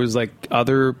unfold, there was like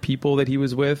other people that he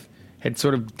was with had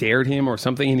sort of dared him or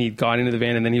something, and he got into the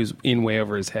van, and then he was in way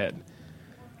over his head.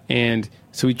 And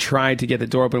so we tried to get the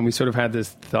door open. We sort of had this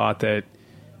thought that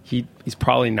he's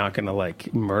probably not going to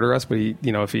like murder us, but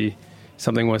if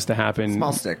something was to happen,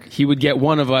 small stick, he would get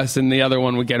one of us, and the other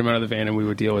one would get him out of the van, and we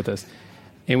would deal with this.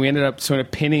 And we ended up sort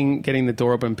of getting the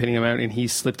door open, pinning him out, and he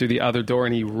slipped through the other door,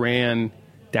 and he ran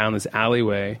down this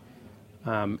alleyway.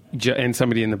 And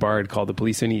somebody in the bar had called the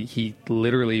police, and he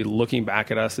literally, looking back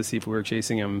at us to see if we were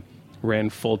chasing him, ran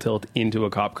full tilt into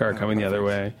a cop car coming the other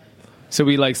way. So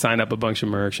we like signed up a bunch of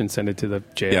merch and sent it to the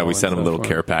jail. Yeah, we sent him a little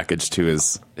care package to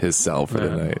his cell for the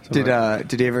night.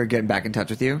 Did he ever get back in touch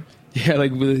with you? Yeah,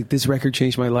 like this record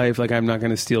changed my life. Like I'm not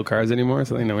going to steal cars anymore.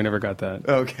 So no, we never got that.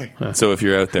 Okay. So if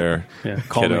you're out there,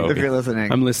 call me if you're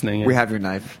listening. I'm listening. Yeah. We have your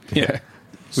knife. Yeah,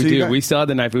 So we do. got... We still had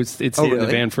the knife. It stayed in the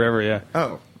van forever. Yeah.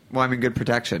 Oh. Well, I mean, good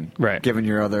protection, right? Given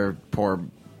your other poor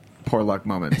luck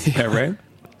moments. Yeah, right.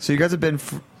 So you guys have been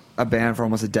a band for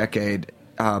almost a decade,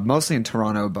 mostly in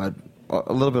Toronto, but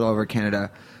a little bit all over Canada.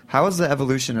 How has the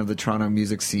evolution of the Toronto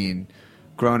music scene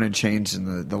grown and changed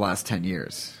in the last 10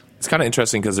 years? It's kind of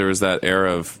interesting because there was that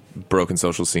era of broken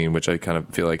social scene, which I kind of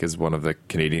feel like is one of the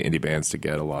Canadian indie bands to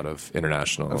get a lot of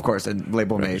international. Of course, and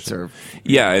label mates are...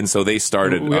 Yeah, and so they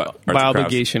started... by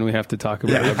obligation, we have to talk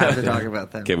about it. Yeah, we have to talk about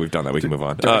them. Okay, we've done that. We can move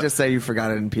on. Don't just say you forgot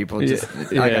it and people just...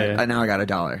 now I got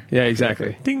 $1. Yeah,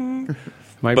 exactly. Ding!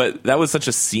 But that was such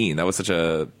a scene. That was such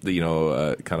a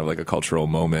kind of like a cultural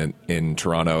moment in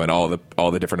Toronto, and all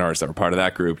the different artists that were part of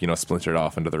that group, splintered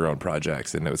off into their own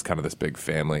projects, and it was kind of this big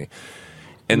family.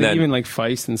 And then even like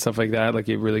Feist and stuff like that, like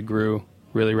it really grew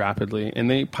really rapidly, and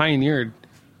they pioneered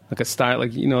like a style,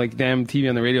 like like the MTV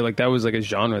on the radio, like that was like a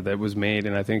genre that was made,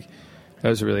 and I think that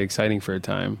was really exciting for a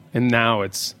time. And now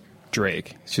it's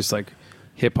Drake. It's just like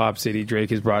hip hop city. Drake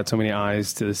has brought so many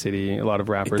eyes to the city. A lot of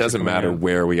rappers. It doesn't matter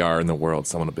where we are in the world.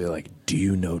 Someone will be like, "Do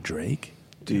you know Drake?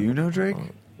 Do you know Drake?"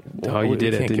 Oh, you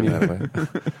did it, didn't you?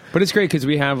 But it's great because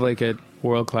we have like a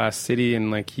world class city,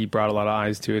 and like he brought a lot of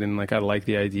eyes to it, and like I like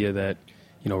the idea that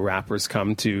rappers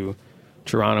come to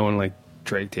Toronto and like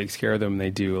Drake takes care of them. And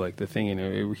they do like the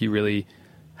thing, he really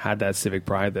had that civic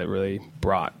pride that really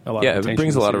brought a lot. of it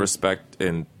brings a lot of respect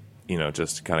and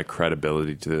just kind of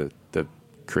credibility to the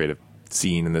creative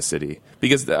scene in the city,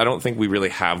 because I don't think we really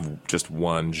have just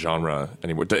one genre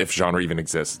anymore, if genre even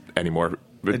exists anymore,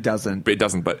 it doesn't. It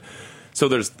doesn't. But so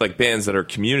there's like bands that are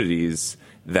communities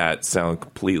that sound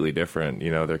completely different.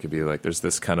 You know, there could be like there's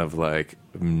this kind of like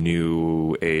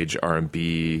new age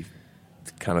R&B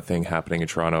kind of thing happening in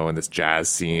Toronto, and this jazz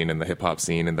scene and the hip hop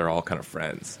scene, and they're all kind of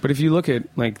friends. But if you look at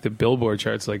like the Billboard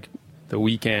charts, like The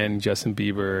Weeknd, Justin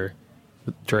Bieber,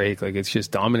 Drake, like it's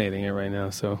just dominating it right now.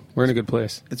 So we're in a good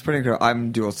place. It's pretty cool.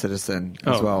 I'm dual citizen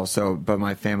as well. So, but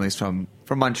my family's from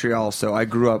Montreal. So I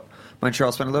grew up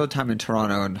Montreal. Spent a little time in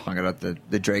Toronto and hung out at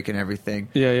the Drake and everything.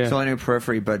 Yeah. So I knew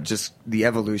periphery, but just the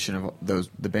evolution of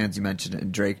the bands you mentioned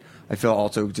and Drake, I feel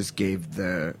also just gave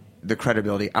the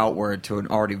credibility outward to an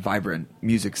already vibrant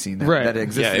music scene that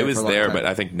existed. Yeah, it was for a long there, time. but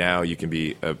I think now you can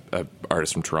be a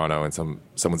artist from Toronto and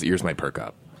someone's ears might perk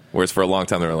up. Whereas for a long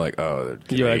time they were like, oh,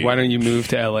 you're like, why don't you move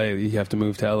to LA? You have to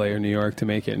move to LA or New York to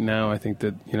make it. Now I think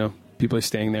that, you know, people are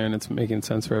staying there and it's making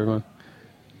sense for everyone.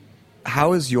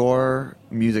 How has your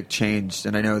music changed?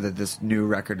 And I know that this new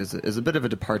record is a bit of a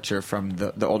departure from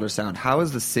the older sound. How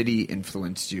has the city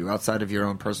influenced you outside of your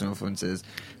own personal influences?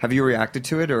 Have you reacted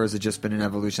to it, or has it just been an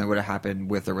evolution that would have happened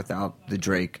with or without the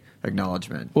Drake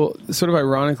acknowledgement? Well, sort of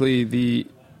ironically, the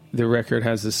record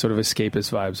has this sort of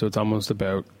escapist vibe, so it's almost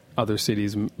about other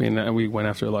cities. I mean, we went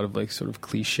after a lot of like sort of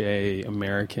cliche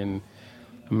Americana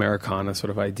sort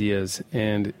of ideas,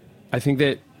 and I think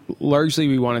that largely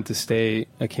we wanted to stay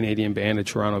a Canadian band, a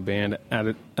Toronto band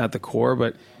at the core,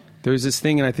 but there's this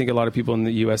thing, and I think a lot of people in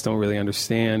the U.S. don't really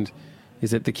understand,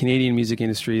 is that the Canadian music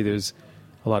industry, there's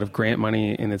a lot of grant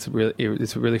money, and it's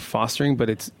really fostering, but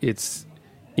it's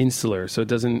insular, so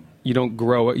you don't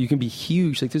grow. You can be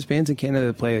huge. Like there's bands in Canada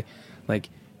that play like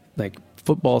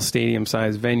football stadium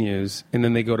sized venues, and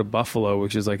then they go to Buffalo,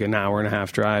 which is like an hour and a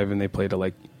half drive, and they play to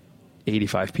like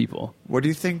 85 people. What do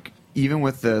you think, even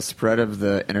with the spread of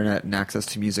the internet and access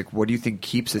to music, what do you think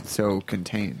keeps it so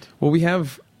contained? Well, we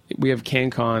have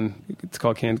CanCon. It's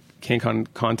called CanCon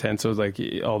content, so it's like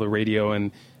all the radio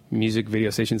and music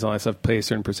video stations, all that stuff play a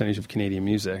certain percentage of Canadian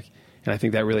music, and I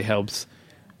think that really helps.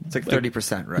 It's like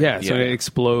 30%, right? Yeah, so it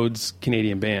explodes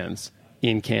Canadian bands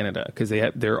in Canada because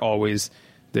they're always.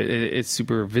 It's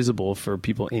super visible for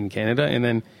people in Canada, and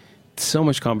then so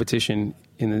much competition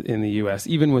in the U.S.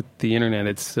 Even with the internet,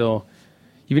 it's still,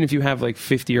 even if you have like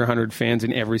 50 or 100 fans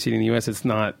in every city in the U.S., it's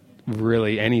not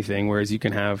really anything. Whereas you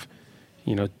can have,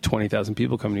 20,000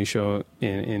 people come to your show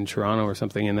in Toronto or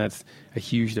something, and that's a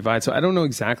huge divide. So I don't know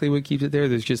exactly what keeps it there.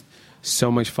 There's just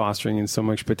so much fostering and so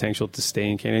much potential to stay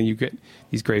in Canada. You get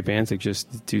these great bands that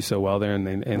just do so well there.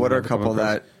 And what are a couple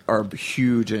that are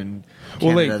huge in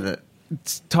Canada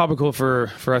it's topical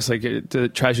for us, like the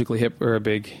Tragically Hip are a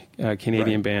big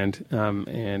Canadian band,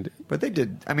 but they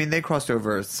did. I mean, they crossed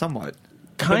over somewhat.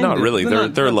 But not really.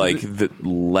 They're like the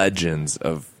legends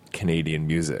of Canadian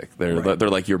music. They're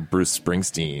like your Bruce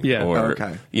Springsteen,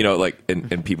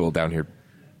 and people down here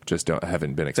just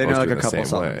haven't been exposed to it in the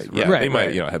same way. Yeah, they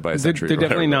might Head by a Century. They're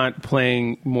definitely not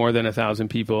playing more than 1,000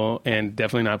 people, and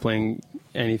definitely not playing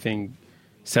anything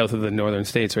south of the northern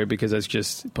states, right? Because that's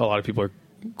just a lot of people are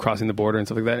crossing the border and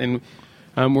stuff like that.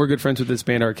 And we're good friends with this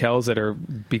band Arkells that are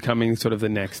becoming sort of the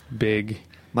next big.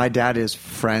 My dad is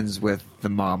friends with the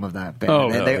mom of that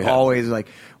band. They always like,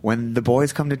 when the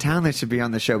boys come to town, they should be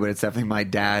on the show. But it's definitely my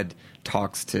dad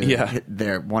talks to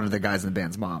one of the guys in the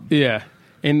band's mom. Yeah,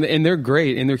 and they're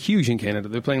great, and they're huge in Canada.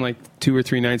 They're playing like 2 or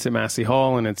 3 nights at Massey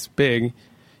Hall, and it's big.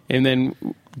 And then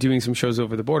doing some shows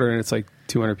over the border, and it's like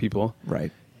 200 people.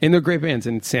 Right. And they're great bands,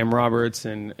 and Sam Roberts,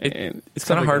 and it's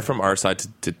kind of hard from our side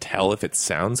to tell if it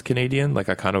sounds Canadian. Like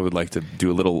I kind of would like to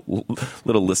do a little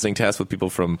listening test with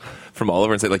people from all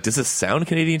over and say, like, does this sound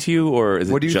Canadian to you, or is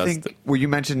what it do you just? Think? Well, you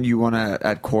mentioned you want to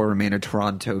at core remain a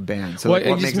Toronto band. So what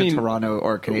makes a Toronto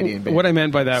or Canadian band? What I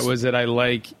meant by that was that I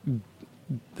like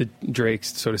the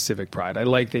Drake's sort of civic pride. I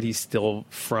like that he's still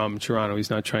from Toronto. He's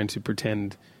not trying to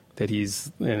pretend that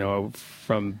he's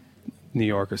from New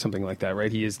York or something like that,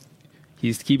 right?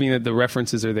 He's keeping the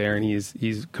references are there, and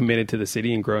he's committed to the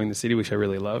city and growing the city, which I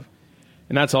really love.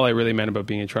 And that's all I really meant about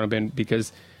being a Toronto band,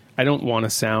 because I don't want to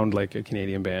sound like a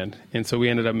Canadian band. And so we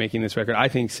ended up making this record I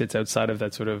think sits outside of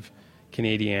that sort of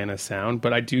Canadiana sound,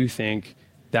 but I do think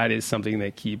that is something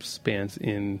that keeps bands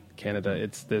in Canada.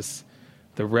 It's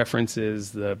the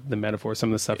references, the metaphor, some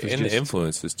of the stuff is and the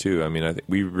influences too. I mean, I think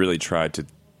we really tried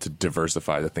to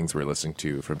diversify the things we're listening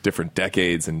to from different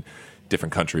decades and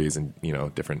different countries and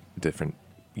different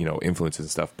influences and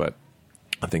stuff. But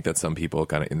I think that some people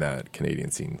kind of in that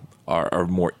Canadian scene are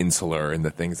more insular in the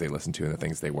things they listen to and the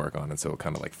things they work on, and so it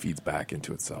kind of like feeds back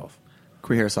into itself.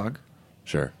 Can we hear a song?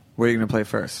 Sure. What are you going to play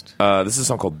first? This is a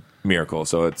song called Miracle.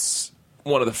 So it's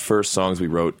one of the first songs we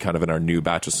wrote kind of in our new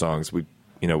batch of songs.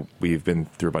 we've been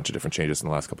through a bunch of different changes in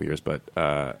the last couple of years, but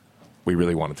we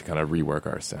really wanted to kind of rework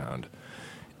our sound.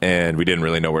 And we didn't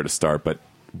really know where to start, but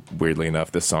weirdly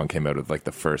enough, this song came out of like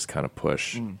the first kind of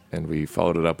push, and we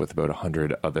followed it up with about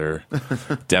 100 other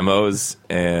demos.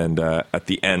 And at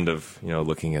the end of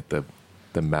looking at the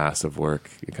massive work,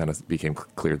 it kind of became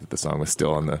clear that the song was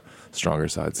still on the stronger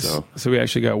side. So we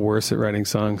actually got worse at writing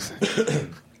songs.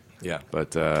 Yeah,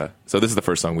 but so this is the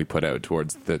first song we put out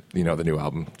towards the new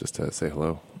album, just to say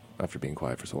hello after being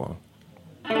quiet for so long.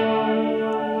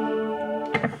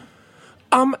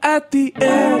 I'm at the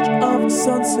edge of the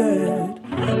sunset.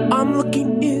 I'm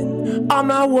looking in. I'm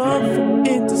not one for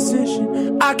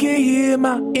indecision. I can hear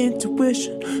my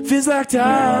intuition. Feels like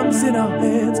time's in our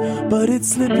hands, but it's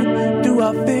slipping through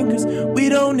our fingers. We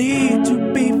don't need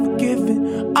to be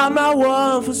forgiven. I'm not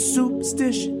one for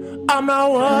superstition. I'm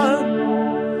not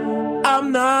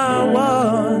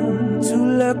one to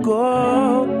let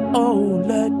go. Oh,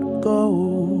 let go.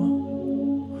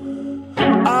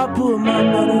 I put my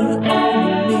money on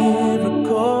a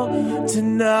miracle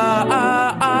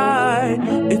tonight.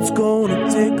 It's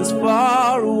gonna take us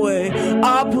far away.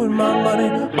 I put my money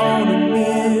on a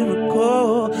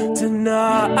miracle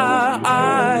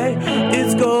tonight.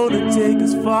 It's gonna take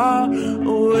us far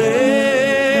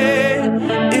away.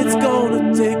 It's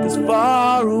gonna take us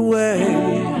far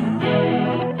away.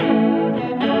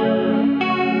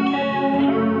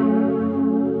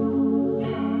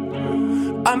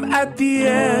 I'm at the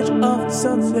edge of the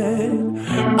sunset.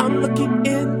 I'm looking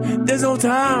in. There's no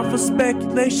time for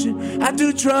speculation. I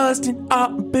do trust in our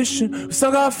ambition. We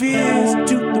sunk our fears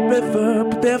into the river,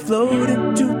 but they're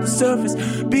floating to the surface.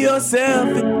 Be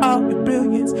yourself in all your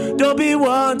brilliance. Don't be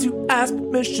one to ask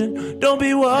permission. Don't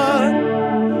be one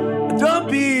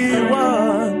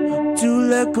to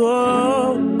let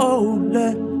go. Oh,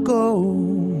 let go.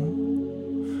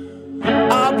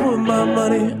 I put my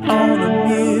money on a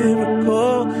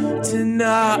miracle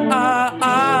tonight.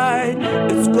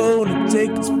 It's gonna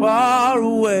take us far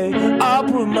away. I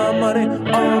put my money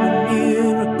on a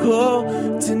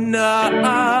miracle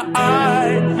tonight.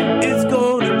 It's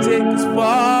gonna take us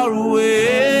far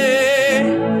away.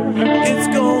 It's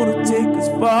gonna take us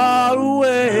far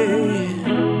away.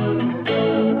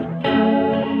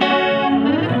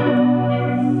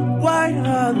 Why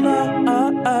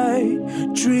I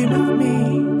dream of me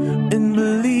and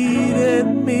believe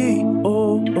in me.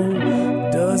 Oh,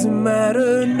 doesn't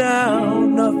matter now,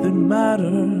 nothing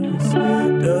matters.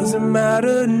 Doesn't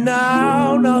matter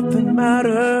now, nothing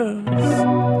matters.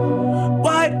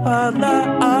 Why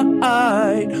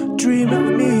I dream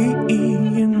of me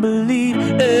and believe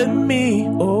in me.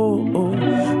 Oh,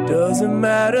 doesn't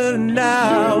matter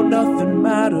now, nothing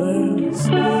matters.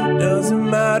 Doesn't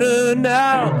matter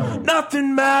now,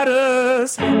 nothing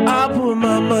matters. I put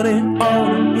my money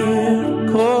on a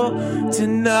miracle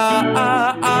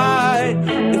tonight.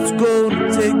 It's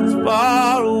gonna take us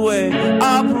far away.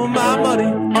 I put my money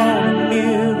on a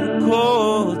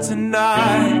miracle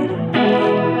tonight.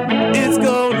 It's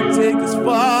gonna take us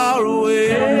far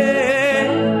away.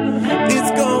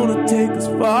 It's gonna take us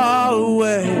far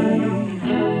away.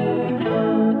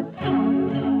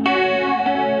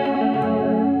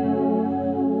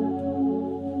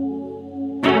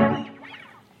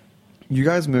 You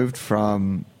guys moved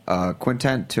from a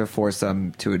quintet to a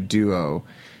foursome to a duo,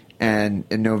 and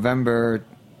in November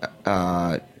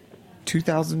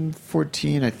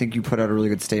 2014, I think you put out a really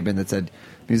good statement that said,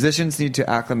 musicians need to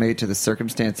acclimate to the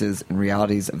circumstances and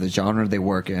realities of the genre they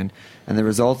work in and the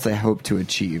results they hope to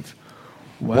achieve.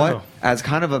 Wow. What, as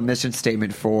kind of a mission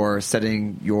statement for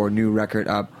setting your new record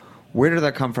up, where did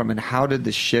that come from, and how did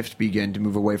the shift begin to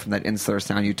move away from that insular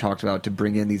sound you talked about to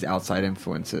bring in these outside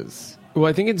influences? Well,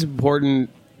 I think it's important,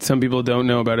 some people don't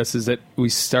know about us, is that we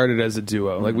started as a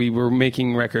duo. Like, we were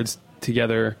making records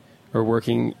together or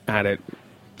working at it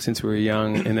since we were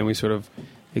young, and then we sort of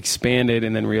expanded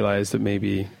and then realized that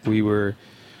maybe we were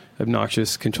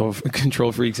obnoxious control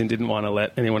freaks and didn't want to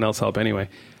let anyone else help anyway.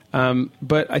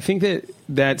 But I think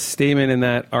that statement in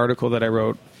that article that I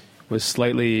wrote was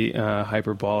slightly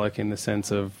hyperbolic in the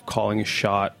sense of calling a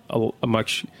shot a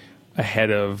much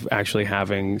ahead of actually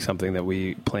having something that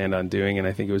we planned on doing. And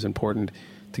I think it was important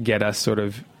to get us sort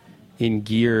of in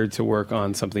gear to work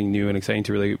on something new and exciting,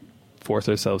 to really force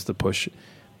ourselves to push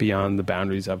beyond the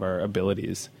boundaries of our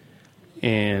abilities.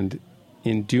 And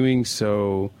in doing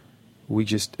so, we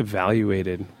just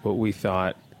evaluated what we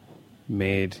thought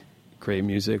made great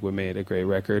music, what made a great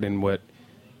record, and what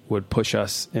would push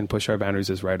us and push our boundaries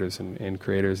as writers and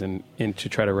creators, and to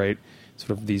try to write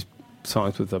sort of these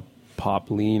songs with a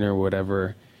pop lean or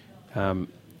whatever,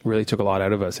 really took a lot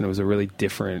out of us. And it was a really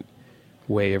different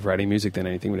way of writing music than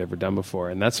anything we'd ever done before.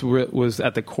 And that's what was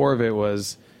at the core of it,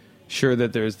 was sure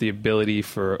that there's the ability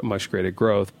for much greater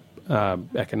growth,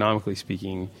 economically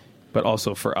speaking, but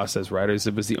also for us as writers,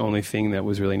 it was the only thing that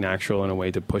was really natural in a way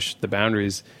to push the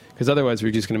boundaries. Because otherwise,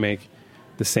 we're just going to make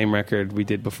the same record we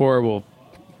did before. We'll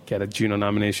get a Juno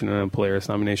nomination and a Polaris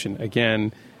nomination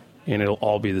again, and it'll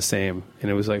all be the same. And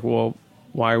it was like, well,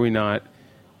 why are we not?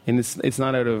 And it's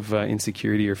not out of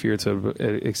insecurity or fear. It's out of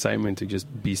excitement to just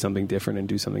be something different and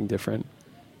do something different.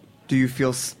 Do you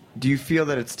feel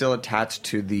that it's still attached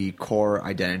to the core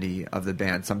identity of the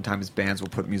band? Sometimes bands will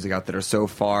put music out that are so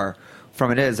far from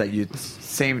it is that you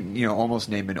almost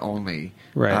name it only.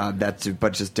 Right.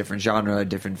 But just different genre,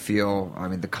 different feel. I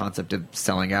mean, the concept of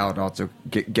selling out also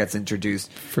gets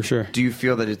introduced. For sure. Do you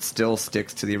feel that it still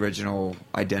sticks to the original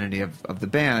identity of the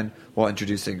band while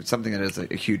introducing something that is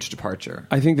a huge departure?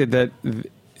 I think that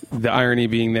the irony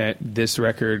being that this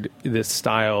record, this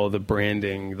style, the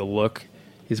branding, the look,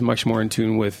 is much more in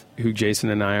tune with who Jason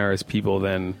and I are as people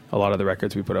than a lot of the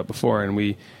records we put up before. And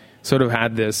we sort of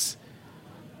had this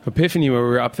epiphany where we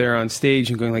were up there on stage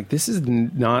and going like, this is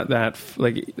not that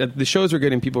like the shows were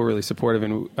good and people were really supportive,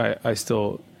 and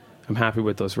I'm happy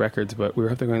with those records, but we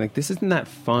were up there going like, this isn't that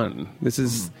fun. This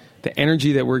is the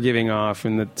energy that we're giving off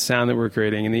and the sound that we're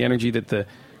creating and the energy that the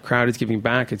crowd is giving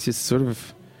back. It's just sort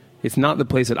of, it's not the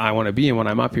place that I want to be. And when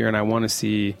I'm up here and I want to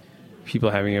see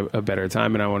people having a better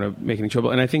time and I want to make any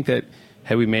trouble. And I think that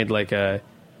had we made like a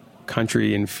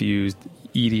country infused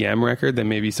EDM record, then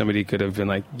maybe somebody could have been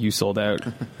like, you sold out.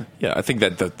 Yeah, I think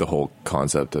that the whole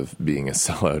concept of being a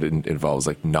sellout involves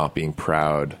like not being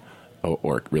proud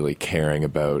or really caring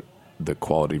about the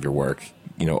quality of your work,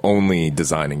 only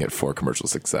designing it for commercial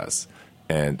success.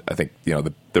 And I think,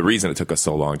 the reason it took us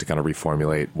so long to kind of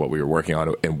reformulate what we were working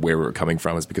on and where we were coming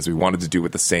from is because we wanted to do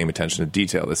with the same attention to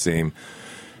detail, the same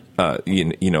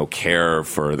care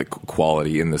for the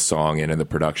quality in the song and in the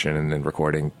production and in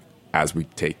recording as we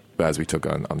took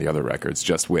on the other records,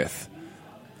 just with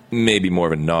maybe more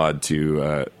of a nod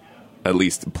to at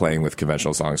least playing with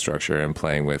conventional song structure and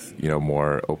playing with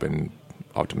more open,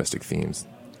 optimistic themes.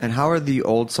 And how are the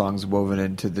old songs woven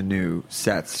into the new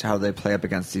sets? How do they play up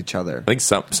against each other? I think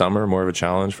some are more of a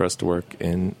challenge for us to work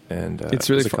in, and it's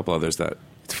really there's a couple others that...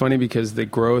 It's funny because the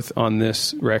growth on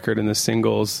this record and the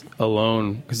singles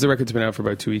alone, because the record's been out for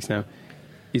about 2 weeks now,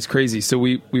 is crazy. So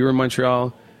we were in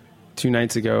Montreal 2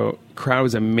 nights ago. Crowd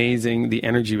was amazing. The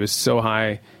energy was so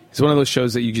high. It's one of those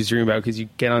shows that you just dream about because you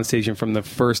get on stage and from the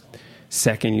first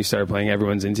second you start playing,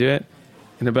 everyone's into it.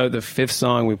 And about the 5th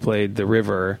song, we played The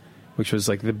River, which was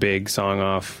like the big song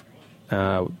off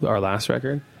our last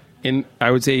record. And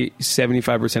I would say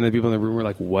 75% of the people in the room were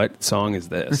like, what song is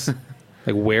this?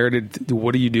 Like,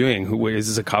 what are you doing? Is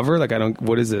this a cover? Like,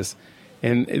 what is this?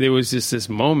 And there was just this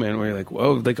moment where you're like,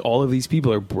 whoa, like all of these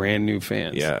people are brand new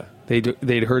fans. Yeah.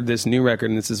 They'd heard this new record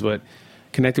and this is what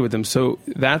connected with them. So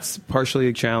that's partially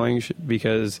a challenge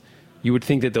because you would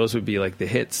think that those would be like the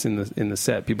hits in the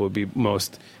set. People would be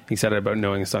most excited about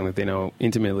knowing a song that they know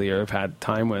intimately or have had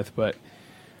time with. But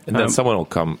and then someone will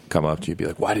come up to you and be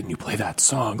like, why didn't you play that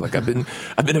song? Like I've been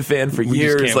a fan for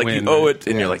years. Like you owe it,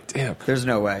 and you're like, damn. There's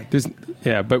no way.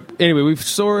 But anyway, we've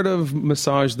sort of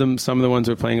massaged them. Some of the ones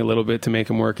we're playing a little bit to make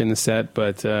them work in the set,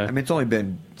 but I mean,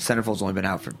 Centerfold's only been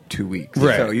out for 2 weeks,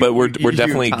 right? So but we're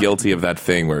definitely guilty of that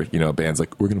thing where bands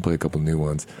like we're going to play a couple new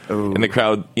ones, and the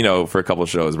crowd, for a couple of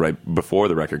shows right before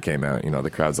the record came out, the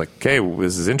crowd's like, okay,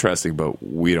 this is interesting, but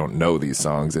we don't know these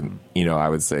songs, and I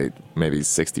would say maybe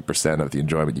 60% of the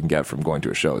enjoyment you can get from going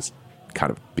to a show is kind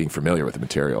of being familiar with the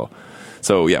material.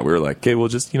 So yeah, we were like, okay, we'll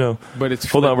just but it's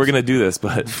hold on, we're gonna do this,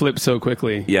 but flip so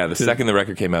quickly. Yeah, the second the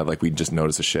record came out, like we just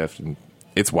noticed a shift, and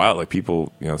it's wild. Like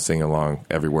people, sing along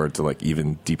every word to like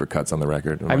even deeper cuts on the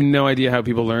record. I have no idea how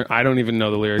people learn. I don't even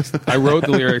know the lyrics. I wrote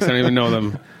the lyrics. I don't even know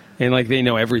them, and like they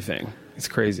know everything. It's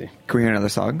crazy. Can we hear another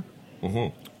song?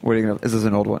 Mm-hmm. What are you gonna? Is this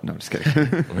an old one? No, I'm just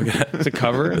kidding. It's a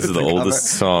cover. This is the oldest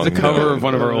song. It's a cover of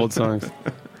one of our old songs.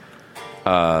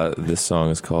 This song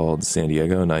is called San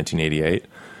Diego, 1988,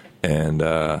 and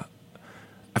I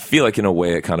feel like in a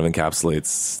way it kind of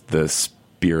encapsulates the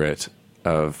spirit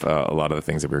of a lot of the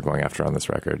things that we were going after on this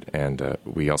record. And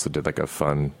we also did like a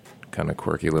fun, kind of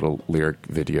quirky little lyric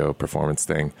video performance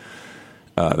thing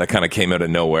that kind of came out of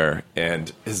nowhere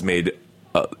and has made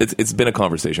it's been a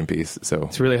conversation piece. So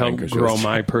it's really helped grow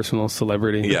my personal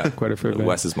celebrity. Yeah, quite a fair bit.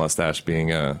 Wes's mustache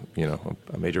being a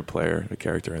major player, a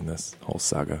character in this whole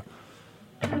saga.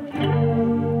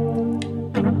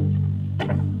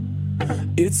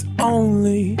 It's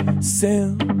only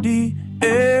San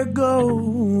Diego,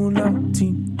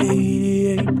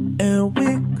 1988, and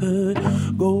we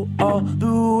could go all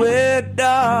the way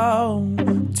down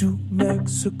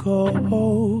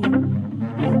musical.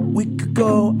 We could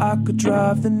go, I could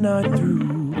drive the night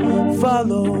through,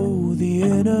 follow the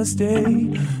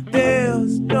interstate.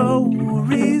 There's no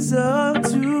reason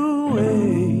to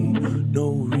wait,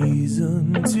 no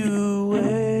reason to wait.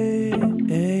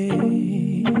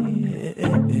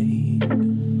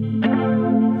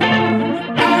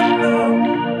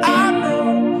 I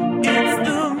know, it's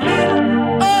the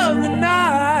middle of the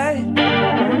night.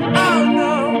 I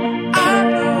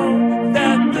know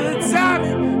that the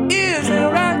timing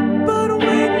isn't right, but I'm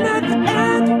waiting at the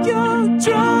end of your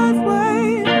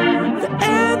driveway, the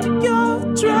end of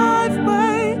your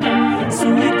driveway,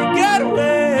 so we can get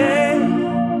away,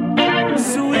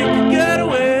 so we can get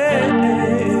away.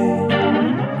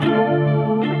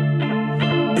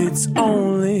 It's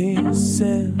only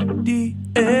San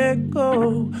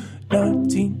Diego,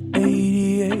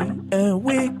 1988, and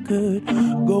we could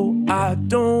go. I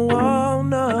don't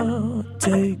wanna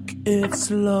take it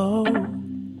slow.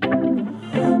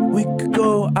 We could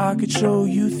go, I could show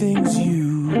you things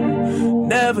you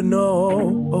never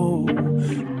know.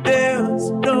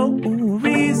 There's no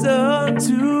reason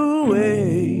to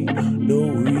wait,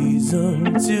 no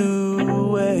reason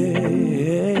to wait.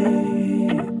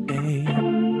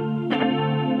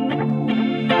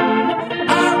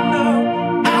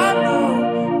 I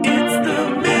know, it's the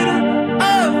middle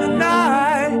of the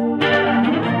night.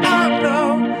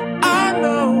 I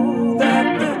know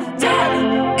that the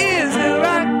timing isn't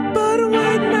right, but I'm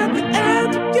waiting at the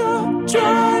end of your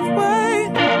driveway,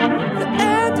 the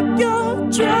end of your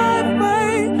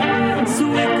driveway, so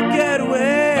we can get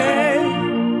away,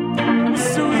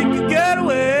 so we can get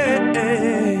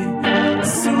away,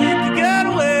 so we can get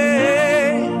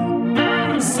away,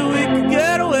 so we can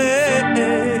get away.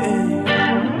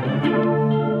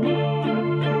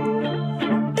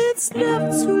 It's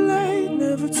never too late,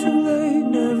 never too late,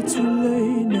 never too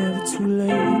late, never too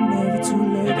late, never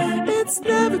too late. It's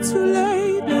never too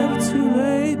late, never too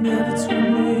late, never too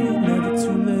late, never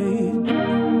too late.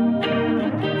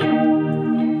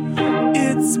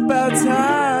 It's about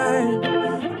time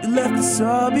you left us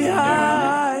all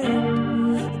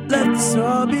behind, left us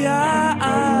all behind.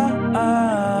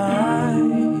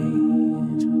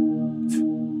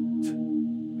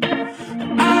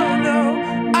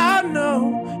 I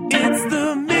know, it's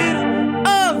the middle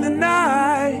of the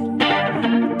night.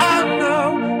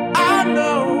 I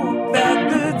know that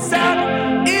the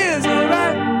time isn't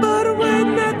right, but I'm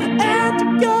waiting at the end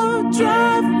of your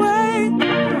driveway,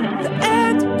 the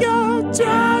end of your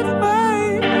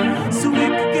driveway, so we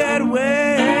can get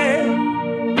away,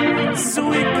 so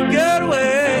we can get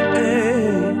away,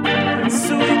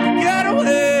 so we can get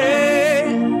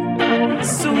away,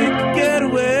 so we can get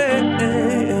away.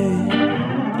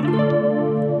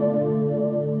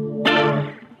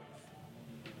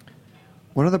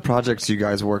 One of the projects you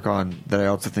guys work on that I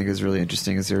also think is really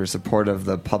interesting is your support of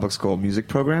the public school music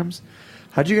programs.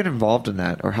 How did you get involved in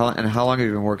that, or how long have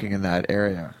you been working in that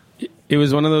area? It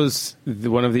was one of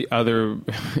the other.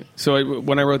 So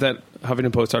when I wrote that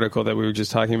Huffington Post article that we were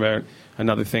just talking about,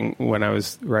 another thing when I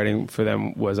was writing for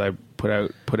them was I put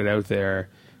it out there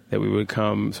that we would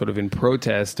come sort of in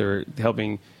protest or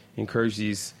helping encourage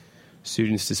these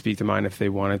students to speak their mind if they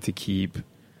wanted to keep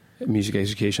music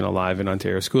education alive in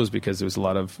Ontario schools, because there was a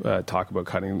lot of talk about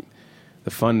cutting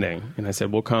the funding. And I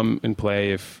said, we'll come and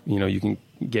play if you can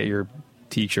get your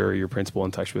teacher or your principal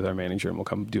in touch with our manager, and we'll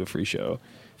come do a free show.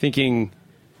 Thinking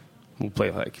we'll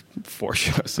play like 4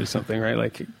 shows or something, right?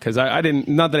 Like, because I didn't,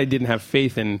 not that I didn't have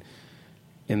faith in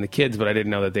the kids, but I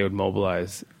didn't know that they would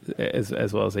mobilize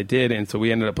as well as they did. And so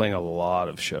we ended up playing a lot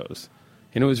of shows,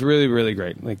 and it was really, really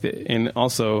great. And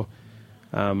also,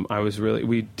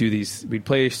 we'd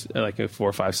play like 4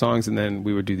 or 5 songs, and then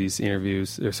we would do these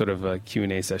interviews or sort of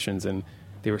Q&A sessions, and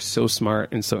they were so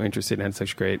smart and so interested and had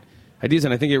such great ideas.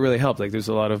 And I think it really helped. Like, there's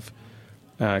a lot of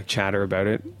chatter about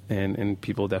it, and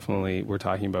people definitely were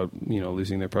talking about,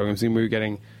 losing their programs. And we were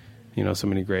getting, so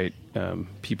many great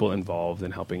people involved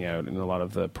and helping out, and a lot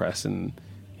of the press and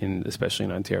especially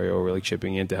in Ontario were really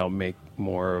chipping in to help make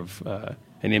more of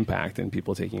an impact and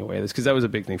people taking away this. Because that was a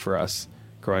big thing for us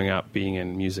growing up, being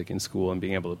in music in school and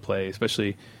being able to play,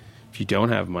 especially if you don't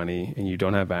have money and you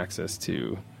don't have access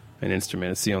to an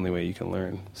instrument. It's the only way you can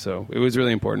learn. So it was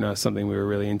really important to us, something we were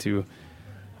really into.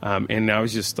 And I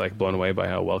was just blown away by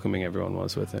how welcoming everyone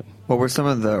was with it. What were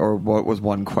what was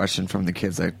one question from the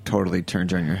kids that totally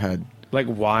turned you on your head? Like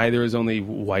why there was only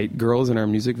white girls in our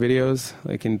music videos,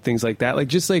 and things like that.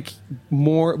 Just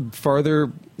more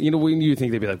farther, when you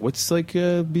think they'd be like, what's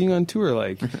being on tour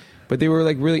like? But they were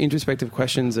really introspective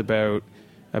questions about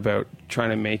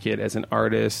trying to make it as an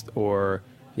artist, or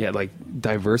like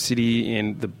diversity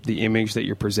in the image that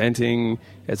you're presenting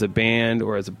as a band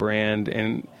or as a brand.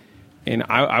 And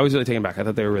I was really taken back. I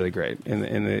thought they were really great,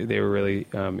 and they were really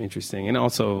interesting. And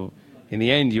also, in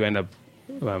the end, you end up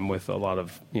with a lot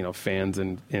of fans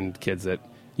and kids that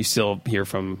you still hear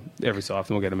from every so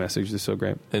often. We'll get a message. They're so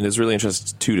great. And it's really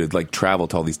interesting too to like travel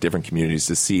to all these different communities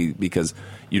to see, because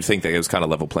you'd think that it was kind of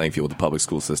level playing field with the public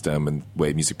school system and the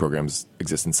way music programs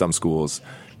exist in some schools,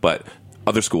 but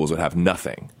other schools would have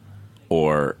nothing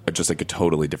or just like a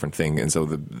totally different thing. And so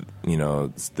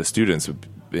the students would,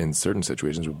 in certain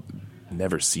situations, would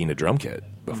never seen a drum kit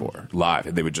before live,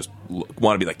 and they would just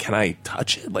want to be like, can I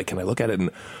touch it? Like, can I look at it? And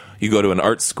you go to an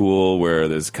art school where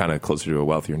there's kind of closer to a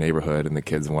wealthier neighborhood, and the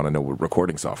kids want to know what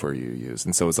recording software you use.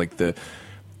 And so it's like the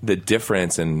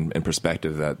difference in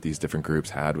perspective that these different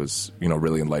groups had was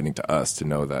really enlightening to us to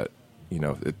know that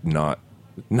it not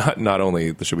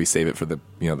only should we save it for the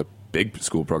the big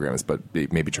school programs, but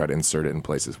maybe try to insert it in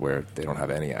places where they don't have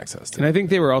any access to. And I think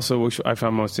they were also, which I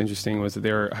found most interesting, was that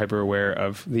they were hyper aware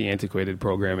of the antiquated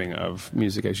programming of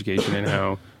music education and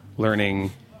how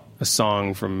learning a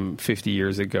song from 50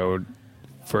 years ago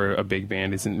for a big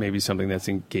band isn't maybe something that's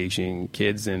engaging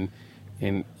kids. And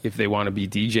if they want to be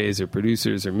DJs or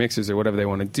producers or mixers or whatever they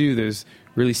want to do, there's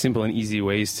really simple and easy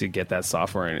ways to get that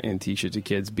software and teach it to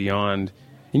kids beyond.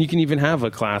 And you can even have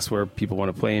a class where people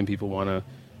want to play and people want to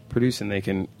produce, and they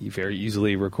can very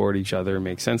easily record each other,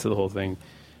 make sense of the whole thing.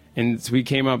 And so we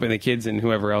came up, and the kids and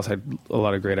whoever else had a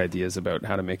lot of great ideas about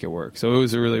how to make it work. So it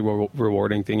was a really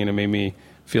rewarding thing, and it made me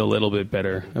feel a little bit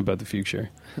better about the future.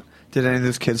 Did any of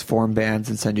those kids form bands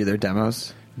and send you their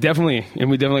demos? Definitely, and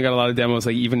we definitely got a lot of demos.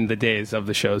 Like even the days of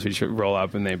the shows, we should roll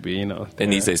up and they'd be, And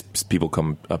these days, people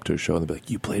come up to a show and they'll be like,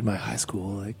 "You played my high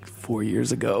school like 4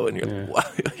 years ago," and you're like, "Wow,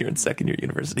 you're in second year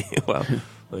university." Wow,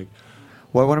 like.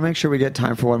 Well, I want to make sure we get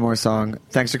time for one more song.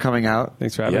 Thanks for coming out.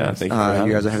 Thanks for having us. Thank you for having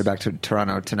you guys us. are headed back to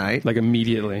Toronto tonight. Like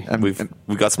immediately.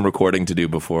 We've got some recording to do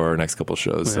before our next couple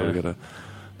shows, so we got to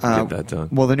get that done.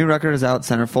 Well, the new record is out,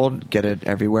 Centerfold. Get it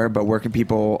everywhere. But where can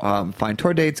people find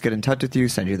tour dates, get in touch with you,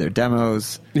 send you their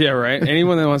demos? Yeah, right.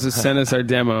 Anyone that wants to send us our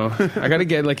demo, I got to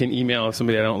get like an email of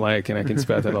somebody I don't like, and I can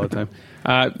spout that all the time.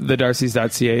 The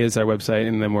Darcys.ca is our website,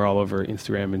 and then we're all over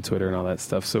Instagram and Twitter and all that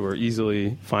stuff. So we're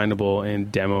easily findable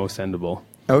and demo sendable.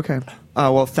 Okay.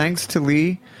 Well, thanks to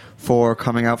Lee for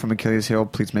coming out from Achilles Heel.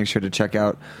 Please make sure to check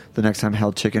out the next time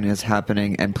Held Chicken is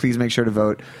happening. And please make sure to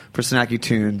vote for Snacky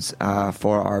Tunes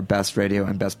for our best radio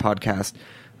and best podcast,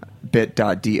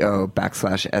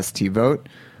 bit.do/ST vote.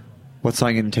 What song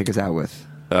are you going to take us out with?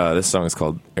 This song is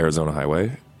called Arizona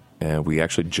Highway, and we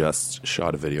actually just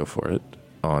shot a video for it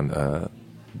on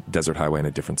Desert Highway in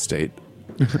a different state.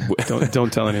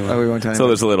 Don't tell anyone. We won't tell anyone. So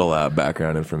there's a little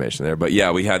background information there. But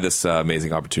yeah, we had this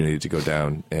amazing opportunity to go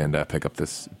down and pick up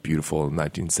this beautiful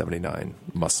 1979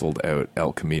 muscled out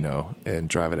El Camino and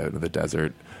drive it out into the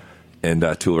desert and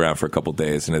tool around for a couple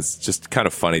days. And it's just kind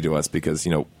of funny to us because,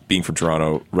 being from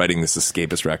Toronto, writing this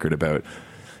escapist record about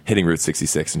hitting Route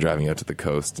 66 and driving out to the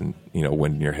coast and,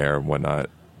 wind in your hair and whatnot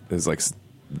is like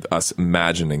us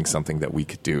imagining something that we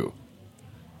could do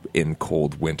in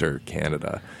cold winter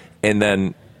Canada. And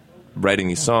then writing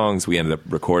these songs, we ended up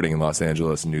recording in Los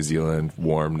Angeles, New Zealand,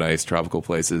 warm, nice, tropical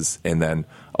places. And then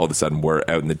all of a sudden we're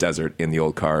out in the desert in the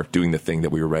old car doing the thing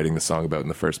that we were writing the song about in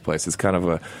the first place. It's kind of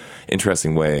a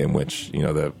interesting way in which,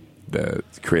 the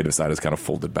creative side has kind of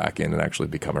folded back in and actually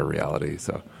become a reality.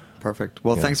 So perfect.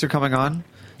 Well, thanks for coming on.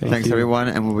 Thanks everyone.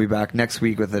 And we'll be back next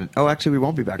week with oh, actually, we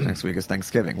won't be back next week. It's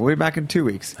Thanksgiving. We'll be back in 2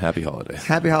 weeks. Happy holidays.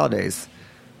 Happy holidays.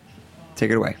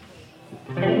 Take it away.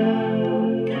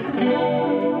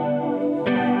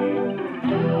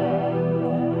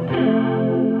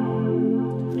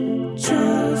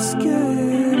 Just get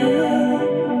in,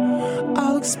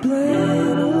 I'll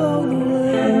explain along the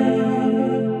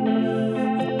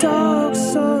way. Dark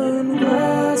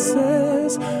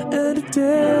sunglasses and a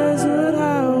desert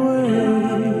highway.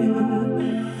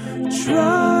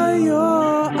 Dry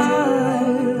your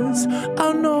eyes,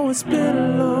 I know it's been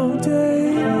a long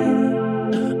day.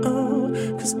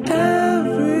 'Cause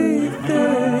everything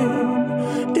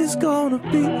is gonna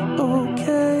be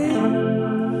okay.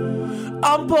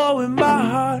 I'm pouring my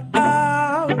heart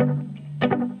out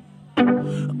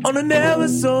on an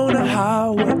Arizona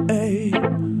highway.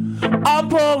 I'm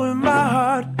pouring my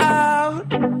heart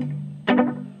out,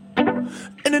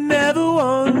 and I never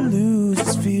want to lose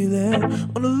this feeling.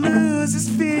 Want to lose this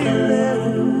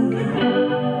feeling.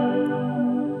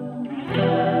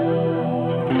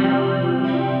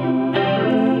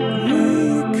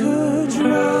 We could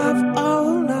drive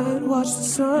all night, watch the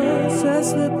sunset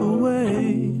slip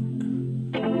away.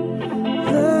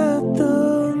 Let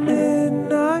the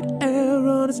midnight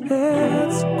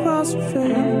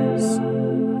face.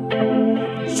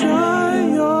 Dry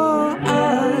your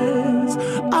eyes.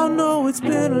 I know it's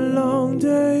been a long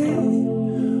day.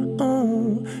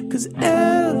 'Cause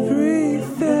everything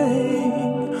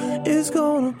is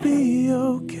gonna be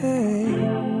okay.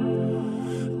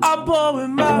 I'm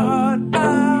pouring my heart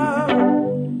out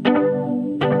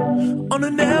on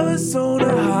an Arizona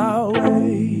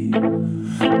highway.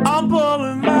 I'm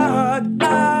pouring my heart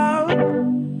out,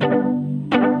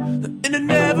 and I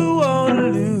never wanna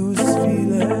lose this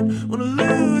feeling. Wanna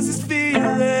lose this feeling.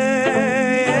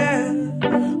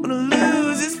 Wanna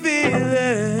lose this feeling.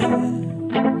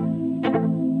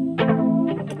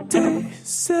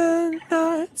 Days and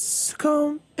nights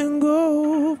come and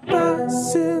go,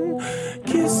 passing,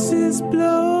 kisses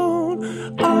blown,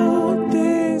 all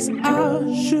things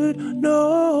I should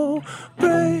know,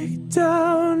 break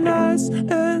down nice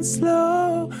and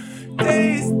slow.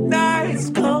 Days, nights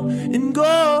come and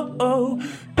go,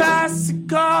 passing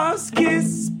cars,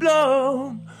 kisses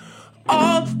blown,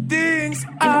 all the things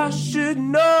I should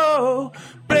know,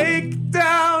 break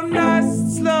down nice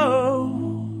and slow.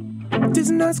 Days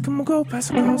and nights come and go,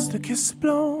 passing cars, the kisses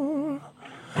blown.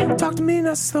 Talk to me,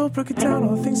 not slow, break it down,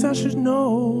 all the things I should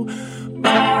know.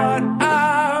 But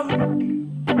out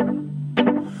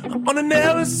on an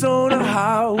Arizona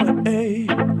highway,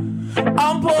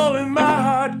 I'm pouring my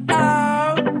heart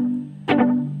out,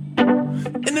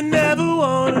 and I never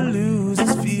wanna lose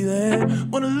this feeling.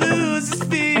 Wanna lose this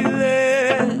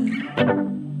feeling,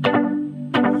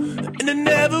 and I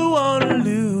never wanna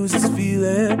lose this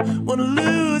feeling. Wanna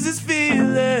lose this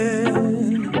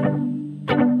feeling,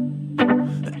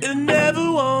 and I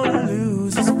never wanna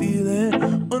lose this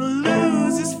feeling. Wanna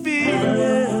lose this feeling.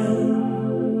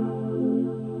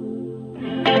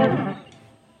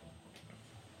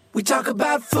 We talk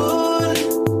about food,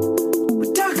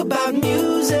 we talk about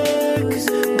music,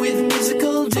 with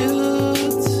musical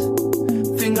dudes.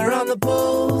 Finger on the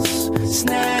pulse,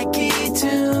 snacky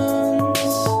tunes.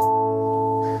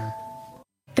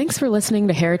 Thanks for listening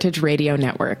to Heritage Radio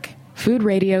Network, food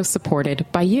radio supported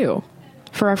by you.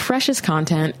 For our freshest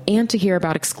content and to hear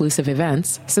about exclusive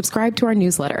events, subscribe to our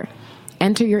newsletter.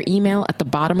 Enter your email at the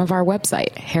bottom of our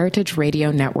website,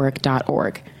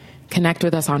 heritageradionetwork.org. Connect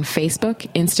with us on Facebook,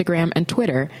 Instagram, and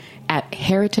Twitter at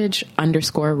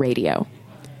heritage_radio.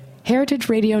 Heritage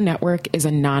Radio Network is a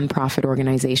nonprofit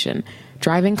organization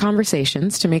driving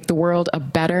conversations to make the world a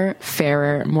better,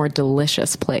 fairer, more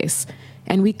delicious place.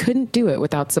 And we couldn't do it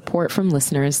without support from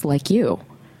listeners like you.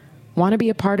 Want to be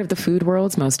a part of the food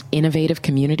world's most innovative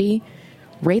community?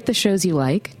 Rate the shows you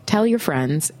like, tell your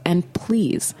friends, and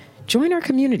please join our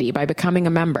community by becoming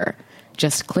a member.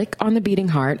 Just click on the beating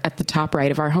heart at the top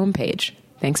right of our homepage.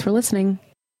 Thanks for listening.